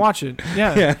watch it. I didn't watch it.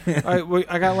 Yeah.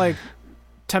 I got like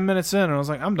 10 minutes in and I was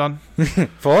like, I'm done.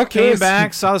 Came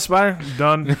back, saw the spider,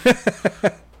 done.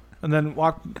 And then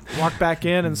walked back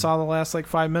in and saw the last like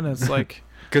 5 minutes. Like,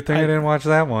 good thing I didn't watch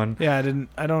that one. Yeah, I didn't.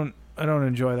 I don't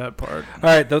enjoy that part. All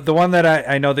right, the one that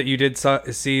I know that you did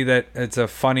see that it's a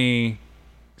funny,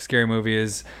 scary movie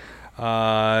is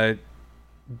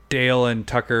Dale and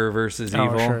Tucker versus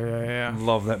Evil. Sure, yeah.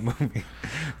 Love that movie.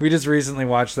 We just recently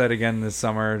watched that again this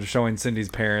summer, showing Cindy's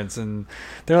parents, and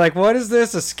they're like, "What is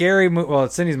this? A scary movie?" Well,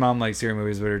 Cindy's mom likes scary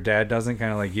movies, but her dad doesn't,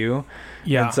 kind of like you.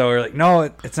 Yeah. And so we're like, "No,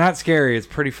 it's not scary. It's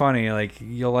pretty funny. Like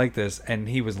you'll like this." And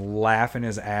he was laughing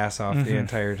his ass off the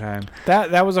entire time.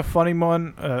 That was a funny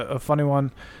one,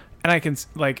 and I can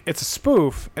like it's a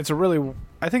spoof. I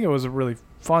think it was a really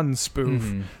fun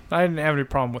spoof. I didn't have any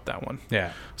problem with that one.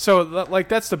 Yeah. So like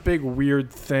that's the big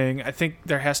weird thing. I think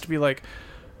there has to be like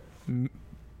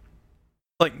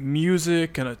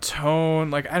music and a tone.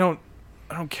 Like I don't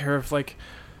care if like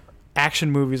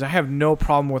action movies. I have no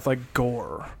problem with like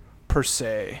gore per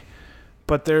se,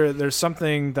 but there's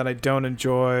something that I don't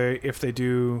enjoy if they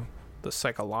do the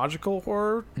psychological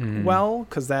horror well,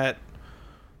 because that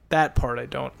part I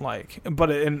don't like. But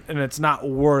and it's not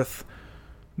worth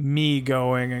me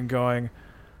going,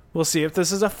 We'll see if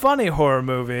this is a funny horror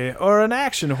movie or an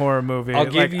action horror movie.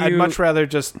 I'd much rather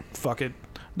just fuck it.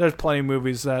 There's plenty of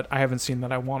movies that I haven't seen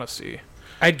that I want to see.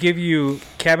 I'd give you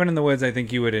Cabin in the Woods. I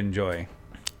think you would enjoy.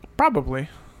 Probably.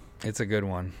 It's a good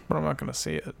one. But I'm not going to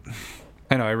see it.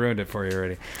 I know, I ruined it for you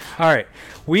already. All right.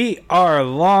 We are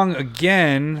long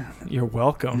again. You're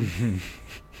welcome.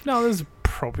 No, this is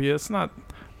appropriate. It's not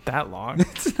that long.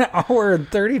 It's an hour and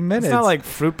 30 minutes. It's not like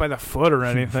Fruit by the Foot or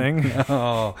anything.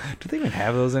 Oh, do they even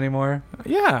have those anymore?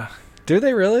 Yeah. Do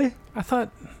they really? I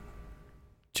thought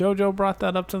JoJo brought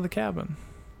that up to the cabin.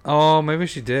 Oh, maybe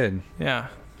she did. Yeah.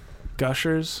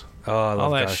 Gushers. Oh, I love all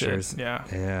that Gushers. Shit. Yeah.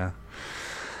 Yeah.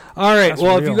 All right. That's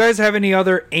real. If you guys have any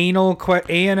other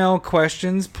ANL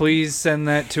questions, please send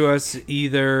that to us.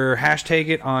 Either hashtag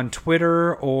it on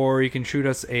Twitter, or you can shoot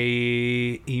us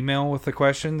a email with the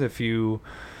questions if you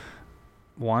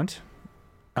want.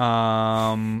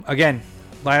 Again,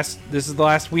 this is the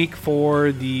last week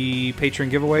for the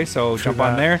Patreon giveaway, so jump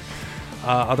on there.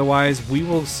 Otherwise, we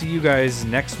will see you guys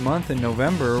next month in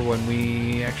November when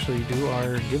we actually do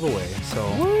our giveaway. So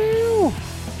woo!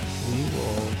 We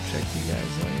will check you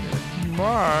guys later.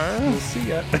 Bye. We'll see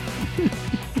ya.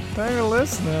 Thanks for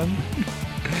listening.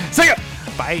 Sega!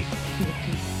 Bye.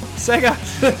 Sega!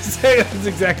 Sega! That's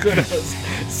exactly what it was.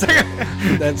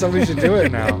 Sega! Then somebody should do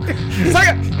it now.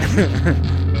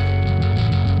 Sega!